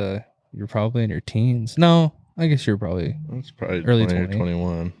since you're probably in your teens. No, I guess you're probably It's probably Early 20 or 20.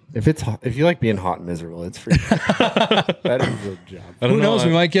 21. If it's hot, if you like being hot and miserable, it's for you. That is a job. I don't Who know. knows?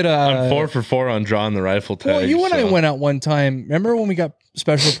 We might get I'm a 4 for 4 on drawing the rifle tag. Well, you and I so- went out one time. Remember when we got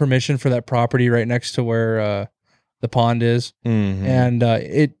special permission for that property right next to where the pond is? Mhm. And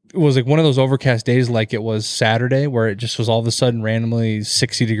it was like one of those overcast days, like it was Saturday, where it just was all of a sudden randomly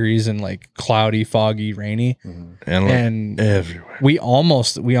 60 degrees and like cloudy, foggy, rainy. Antelope And everywhere. we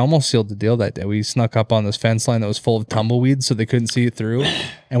almost sealed the deal that day. We snuck up on this fence line that was full of tumbleweeds, so they couldn't see it through,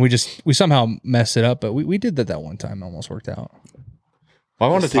 and we somehow messed it up. But we did that one time. Almost worked out. Well,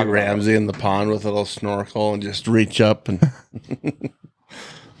 I want to See talk about Ramsey in the pond with a little snorkel and just reach up and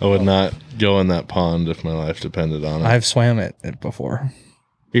I would not go in that pond if my life depended on it. I've swam it before.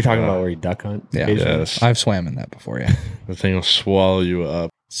 You're talking about where you duck hunt? Yeah. occasionally? Yes. I've swam in that before, yeah. The thing will swallow you up.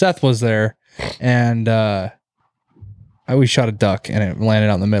 Seth was there, and we shot a duck, and it landed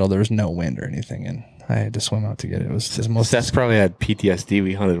out in the middle. There was no wind or anything, and I had to swim out to get it. It was his most. Seth probably had PTSD.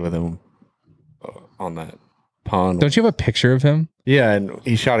 We hunted with him on that pond. Don't you have a picture of him? Yeah, and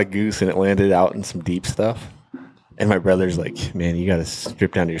he shot a goose and it landed out in some deep stuff. And my brother's like, man, you got to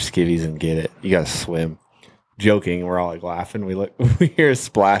strip down to your skivvies and get it. You got to swim. Joking, we're all like laughing. We look, we hear a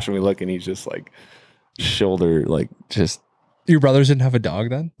splash and we look, and he's just like shoulder, like just Your brothers didn't have a dog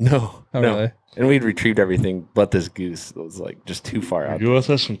then? no, Oh, no. really? And we'd retrieved everything, but this goose was like just too far out. You with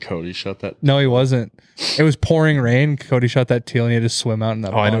us when Cody shot that? No, he wasn't. It was pouring rain. Cody shot that teal, and he had to swim out in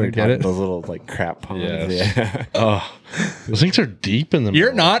that Oh, I know pond you're to get talking it. those little like crap ponds. Yes. Yeah. Oh, those things are deep in the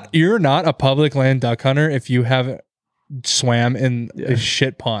You're middle. you're not a public land duck hunter if you haven't swam in Yeah. a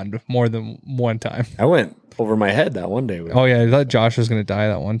shit pond more than one time. I went over my head that one day. Oh yeah, I thought Josh was gonna die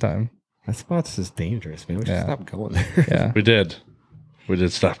that one time. That spot's just dangerous, man. We should Yeah. stop going there. Yeah. We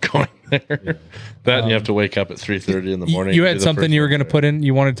did stop going there. That and you have to wake up at 3:30 in the morning. You and had do the something first you were one going to there. put in,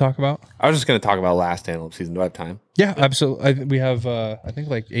 you wanted to talk about? I was just going to talk about last Antelope season. Do I have time? Yeah, absolutely. We have, I think,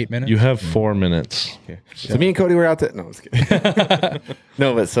 like 8 minutes. You have 4 minutes. Okay. So me and Cody were out there. No, I was kidding.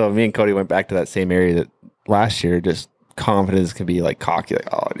 No, but so me and Cody went back to that same area that last year, just confidence can be like cocky, like,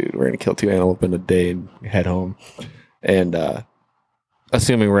 oh, dude, we're going to kill 2 antelope in a day and head home. And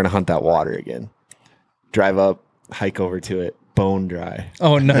assuming we're going to hunt that water again. Drive up, hike over to it, bone dry.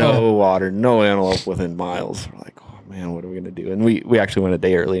 Oh, no. No water, no antelope within miles. We're like, oh man, what are we going to do? And we actually went a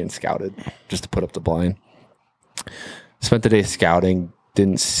day early and scouted just to put up the blind. Spent the day scouting,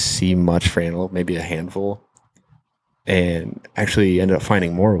 didn't see much for antelope, maybe a handful. And actually ended up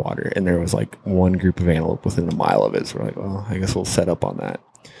finding more water. And there was like one group of antelope within a mile of it. So we're like, well, I guess we'll set up on that.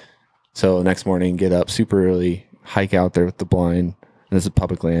 So next morning, get up super early, hike out there with the blind. And it's a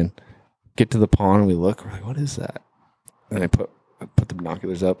public land. Get to the pond and we look. We're like, what is that? And I put the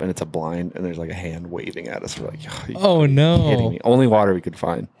binoculars up, and it's a blind, and there's like a hand waving at us. We're like, Oh, kidding no. me? Only water we could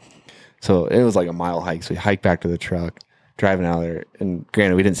find. So it was like a mile hike. So we hiked back to the truck, driving out there. And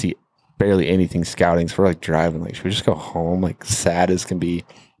granted, we didn't see barely anything scouting. So we're like driving, like, should we just go home? Like sad as can be.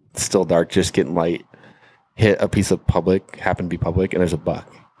 It's still dark, just getting light. Hit a piece of public, happened to be public, and there's a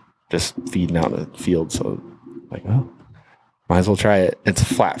buck just feeding out in the field. So like, oh, might as well try it. It's a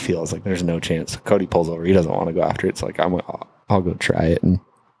flat field. It's like, there's no chance. Cody pulls over. He doesn't want to go after it. It's like, I'll go try it and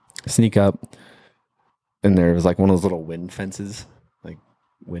sneak up. And there was like one of those little wind fences, like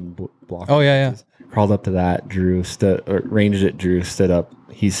wind block. Oh, yeah, fences. Crawled up to that, Drew ranged it, Drew stood up.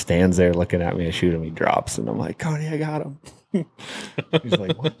 He stands there looking at me. I shoot him, he drops, and I'm like, Cody, I got him. He's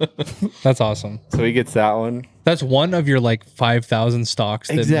like, what? That's awesome. So he gets that one. That's one of your like 5,000 stocks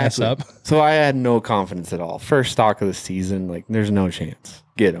that mess up. So I had no confidence at all. First stock of the season, like there's no chance.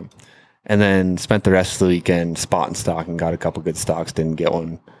 Get him. And then spent the rest of the weekend spotting stock and got a couple good stocks, didn't get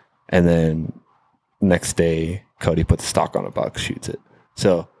one. And then next day, Cody put the stock on a buck, shoots it.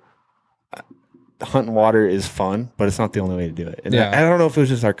 So hunting water is fun, but it's not the only way to do it. And Yeah. I don't know if it was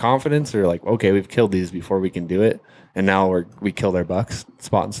just our confidence or like, okay, we've killed these before we can do it. And now we killed our bucks,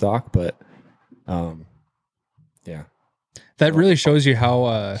 spotting stock. But yeah. That really shows you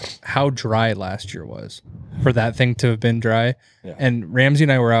how dry last year was for that thing to have been dry. Yeah. And Ramsey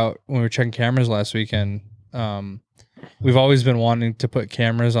and I were out when we were checking cameras last weekend. We've always been wanting to put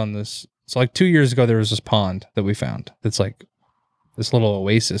cameras on this. So like 2 years ago, there was this pond that we found that's like this little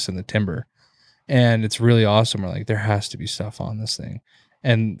oasis in the timber. And it's really awesome. We're like, there has to be stuff on this thing.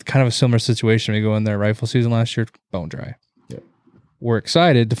 And kind of a similar situation. We go in there rifle season last year, bone dry. Yep. We're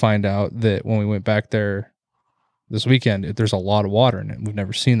excited to find out that when we went back there this weekend, there's a lot of water in it. We've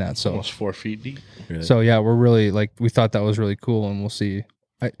never seen that. So, Almost 4 feet deep. Really? so yeah, we're really like, we thought that was really cool, and we'll see.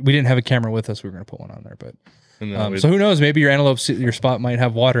 We didn't have a camera with us. We were going to put one on there, but And then so who knows? Maybe your antelope, your spot might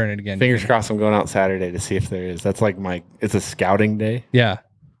have water in it again. Fingers crossed I'm going out Saturday to see if there is. That's like it's a scouting day, Yeah.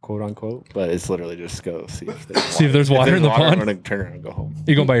 quote unquote, but it's literally just go see if there's See if there's water in the pond? I'm going to turn around and go home.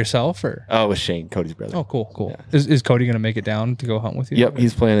 You going by yourself or? Oh, with Shane, Cody's brother. Oh, cool. Yeah. Is Cody going to make it down to go hunt with you? Yep,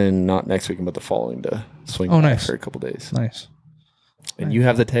 he's planning not next weekend, but the following to swing Oh, by nice. for a couple days. Nice. And you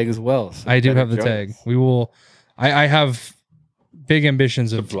have the tag as well. So I do better have the join tag. us. We will. I have big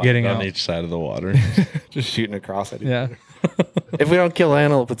ambitions of Blind getting on out. each side of the water. Just shooting across. Yeah. If we don't kill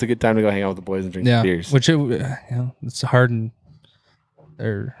antelope, it's a good time to go hang out with the boys and drink Yeah. some beers. Which it's hard and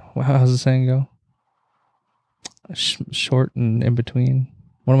how's the saying go? Short and in between.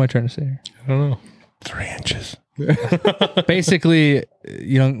 What am I trying to say here? I don't know. 3 inches. Basically,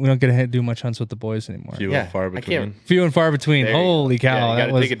 we don't get to do much hunts with the boys anymore. Few and far between. Few and far between. There you Holy go. cow! Yeah,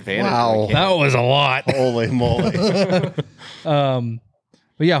 you gotta take advantage. That was a lot. Holy moly.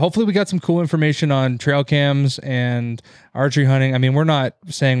 But yeah, hopefully we got some cool information on trail cams and archery hunting. I mean, we're not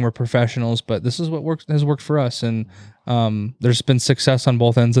saying we're professionals, but this is what has worked for us, and there's been success on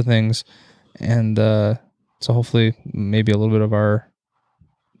both ends of things, and so hopefully maybe a little bit of our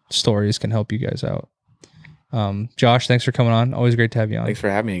stories can help you guys out. Josh, thanks for coming on. Always great to have you on. Thanks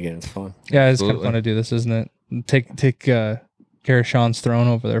for having me again. It's fun. Yeah, it's kind of fun to do this, isn't it? Take care of Sean's throne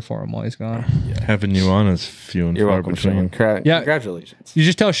over there for him while he's gone. Having you on is few and You're far welcome, between. Sean. Yeah. Congratulations. You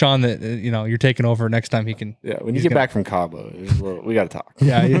just tell Sean that you're taking over next time he can. Yeah, when you get back from Cabo, we got to talk.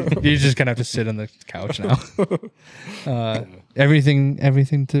 Yeah, you're just gonna have to sit on the couch now.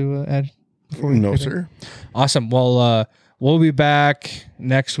 Everything to add? No, sir. Awesome. Well, we'll be back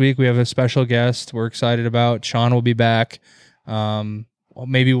next week. We have a special guest we're excited about. Sean will be back.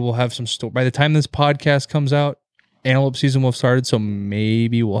 Maybe we'll have some story by the time this podcast comes out. Antelope season will have started, so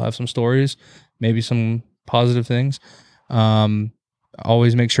maybe we'll have some stories, maybe some positive things.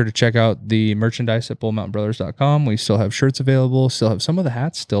 Always make sure to check out the merchandise at bullmountainbrothers.com. We still have shirts available, still have some of the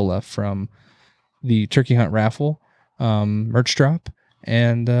hats still left from the turkey hunt raffle merch drop.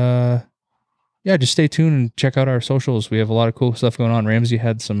 And just stay tuned and check out our socials. We have a lot of cool stuff going on. Ramsey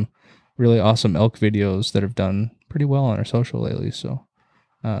had some really awesome elk videos that have done pretty well on our social lately. So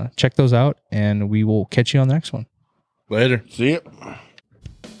check those out, and we will catch you on the next one. Later. See ya.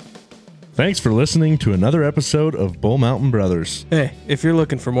 Thanks for listening to another episode of Bull Mountain Brothers. Hey, if you're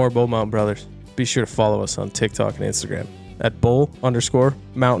looking for more Bull Mountain Brothers, be sure to follow us on TikTok and Instagram at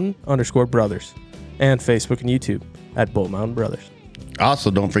bull_mountain_brothers and Facebook and YouTube at Bull Mountain Brothers. Also,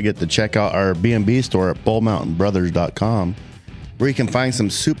 don't forget to check out our B&B store at bullmountainbrothers.com, where you can find some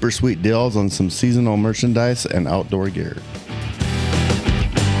super sweet deals on some seasonal merchandise and outdoor gear.